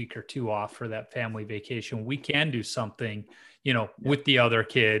take a week or two off for that family vacation. We can do something, with the other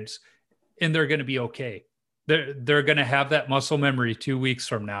kids, and they're going to be okay. They're going to have that muscle memory 2 weeks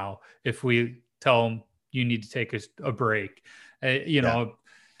from now if we tell them you need to take a break. I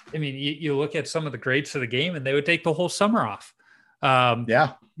mean, you look at some of the greats of the game, and they would take the whole summer off.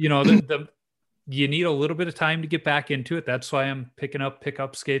 You need a little bit of time to get back into it. That's why I'm picking up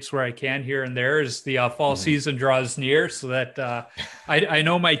pickup skates where I can here and there as the fall season draws near, so that I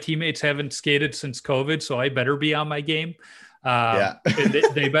know my teammates haven't skated since COVID, so I better be on my game.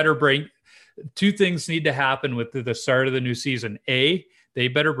 They better bring – two things need to happen with the start of the new season. A, they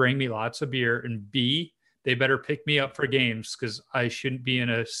better bring me lots of beer, and B, they better pick me up for games because I shouldn't be in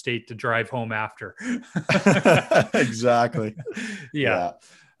a state to drive home after. Exactly. Yeah.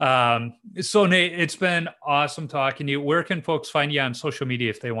 So Nate, it's been awesome talking to you. Where can folks find you on social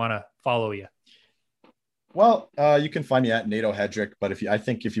media if they want to follow you? Well, you can find me at Nato Hedrick, but if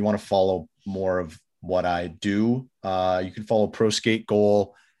you want to follow more of what I do, you can follow Pro Skate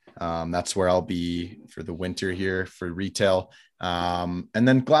Goal. That's where I'll be for the winter here for retail. And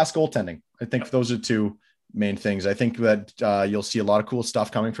then Glass Goaltending. I think those are two main things. I think that you'll see a lot of cool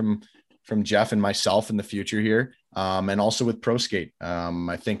stuff coming from Jeff and myself in the future here. And also with Pro Skate.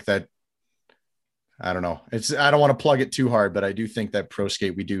 I think that, I don't know, I don't want to plug it too hard, but I do think that Pro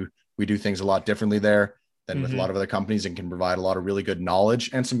Skate, we do things a lot differently there than with a lot of other companies, and can provide a lot of really good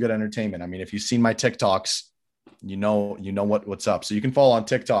knowledge and some good entertainment. I mean, if you've seen my TikToks, you know what's up. So you can follow on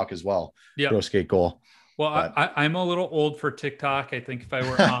TikTok as well. Yeah. Pro Skate Goal. Well, I'm a little old for TikTok. I think if I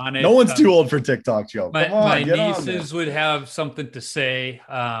were on it, no one's too old for TikTok, Joe. My nieces would have something to say.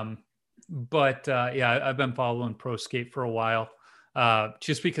 But I've been following Pro Skate for a while,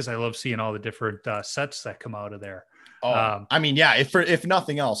 just because I love seeing all the different sets that come out of there. If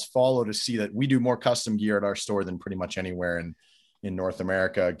nothing else, follow to see that we do more custom gear at our store than pretty much anywhere in North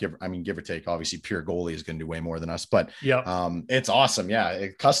America. Give or take. Obviously, Pure Goalie is going to do way more than us, but it's awesome. Yeah,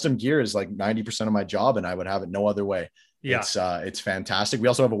 custom gear is like 90% of my job, and I would have it no other way. Yeah, it's fantastic. We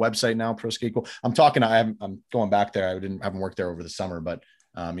also have a website now, Pro Skate Goal. I'm going back there. I haven't worked there over the summer, but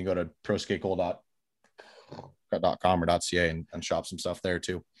you go to proskategoal.com or .ca and shop some stuff there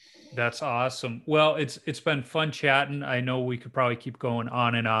too. That's awesome. Well, it's been fun chatting. I know we could probably keep going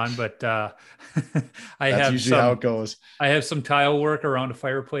on and on, but that's usually how it goes. I have some tile work around a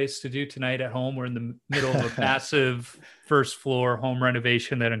fireplace to do tonight at home. We're in the middle of a massive first floor home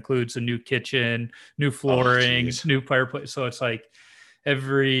renovation that includes a new kitchen, new flooring, new fireplace. So it's like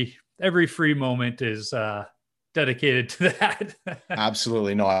every free moment is dedicated to that.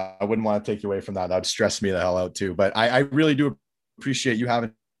 Absolutely. No, I wouldn't want to take you away from that. That would stress me the hell out too. But I really do appreciate you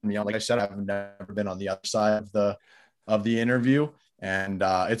having me on. Like I said, I've never been on the other side of the interview, and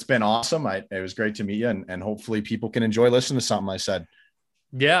it's been awesome. It was great to meet you, and hopefully people can enjoy listening to something I said.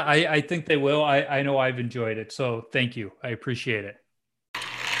 Yeah, I think they will. I know I've enjoyed it. So thank you. I appreciate it.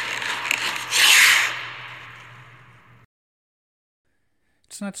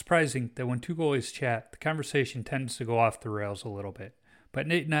 It's not surprising that when two goalies chat, the conversation tends to go off the rails a little bit. But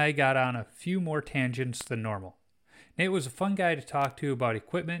Nate and I got on a few more tangents than normal. Nate was a fun guy to talk to about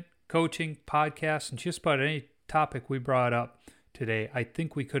equipment, coaching, podcasts, and just about any topic we brought up today. I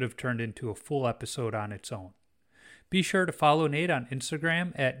think we could have turned into a full episode on its own. Be sure to follow Nate on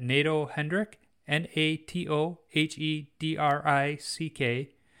Instagram at Nato Hendrick, NatoHedrick,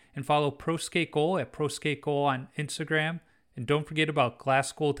 and follow Pro Skate Goal at Pro Skate Goal on Instagram. And don't forget about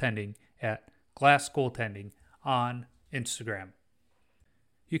Glass Goaltending at Glass Goaltending on Instagram.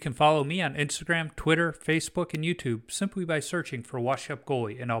 You can follow me on Instagram, Twitter, Facebook, and YouTube simply by searching for Wash Up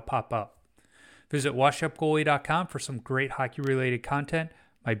Goalie, and I'll pop up. Visit washupgoalie.com for some great hockey-related content,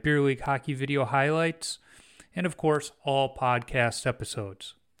 my Beer League hockey video highlights, and of course, all podcast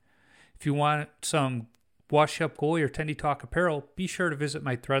episodes. If you want some Wash Up Goalie or Tendy Talk apparel, be sure to visit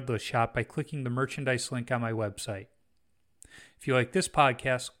my Threadless shop by clicking the merchandise link on my website. If you like this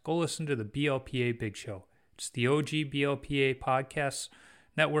podcast, go listen to the BLPA Big Show. It's the OG BLPA Podcast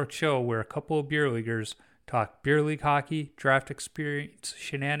Network show where a couple of beer leaguers talk beer league hockey, draft experience,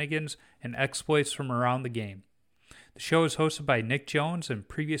 shenanigans, and exploits from around the game. The show is hosted by Nick Jones and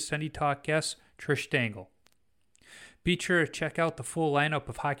previous Tendy Talk guest Trish Dangle. Be sure to check out the full lineup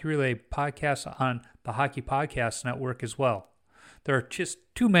of hockey-related podcasts on the Hockey Podcast Network as well. There are just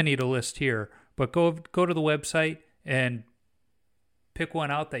too many to list here, but go to the website and pick one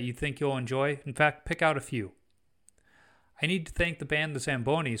out that you think you'll enjoy. In fact, pick out a few. I need to thank the band The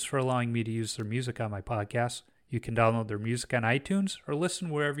Zambonis for allowing me to use their music on my podcast. You can download their music on iTunes or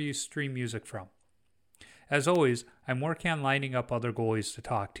listen wherever you stream music from. As always, I'm working on lining up other goalies to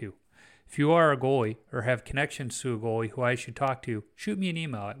talk to. If you are a goalie or have connections to a goalie who I should talk to, shoot me an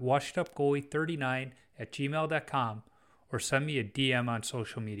email at washedupgoalie39@gmail.com or send me a DM on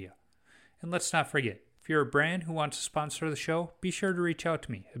social media. And let's not forget, if you're a brand who wants to sponsor the show, be sure to reach out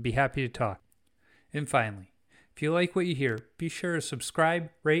to me. I'd be happy to talk. And finally, if you like what you hear, be sure to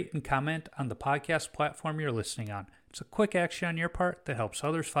subscribe, rate, and comment on the podcast platform you're listening on. It's a quick action on your part that helps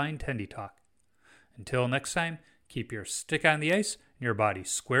others find Tendy Talk. Until next time, keep your stick on the ice and your body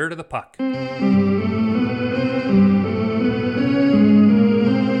square to the puck.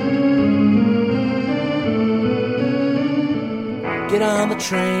 Get on the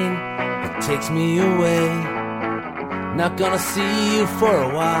train that takes me away. Not gonna see you for a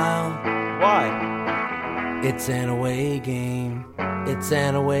while. Why? It's an away game. It's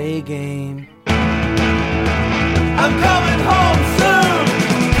an away game. I'm coming home soon.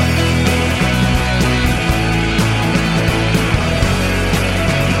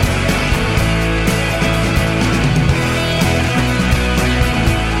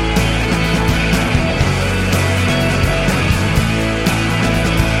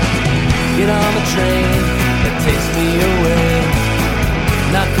 Get on the train that takes me away.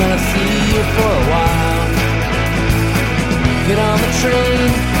 Not gonna see you for a while. Get on the train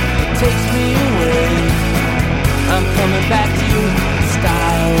that takes me away. I'm coming back to you in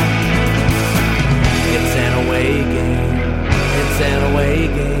style. It's an away game. It's an away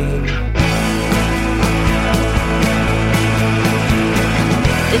game.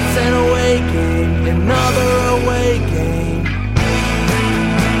 It's an away game. Another away game.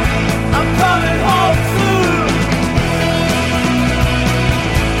 I'm coming home soon.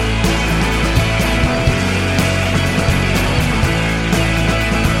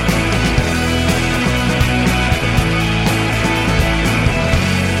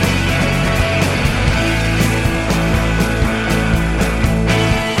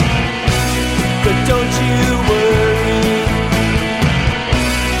 But don't you worry,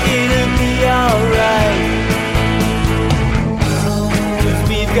 it'll be alright. 'Cause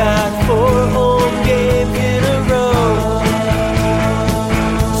we've got 4 home games in a row,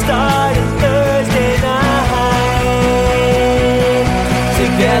 starting Thursday night.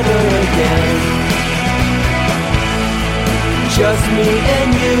 Together again, just me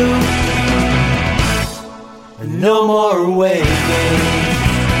and you. No more away games.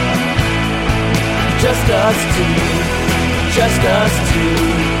 Just us two, just us two,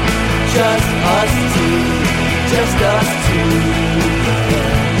 just us two, just us two.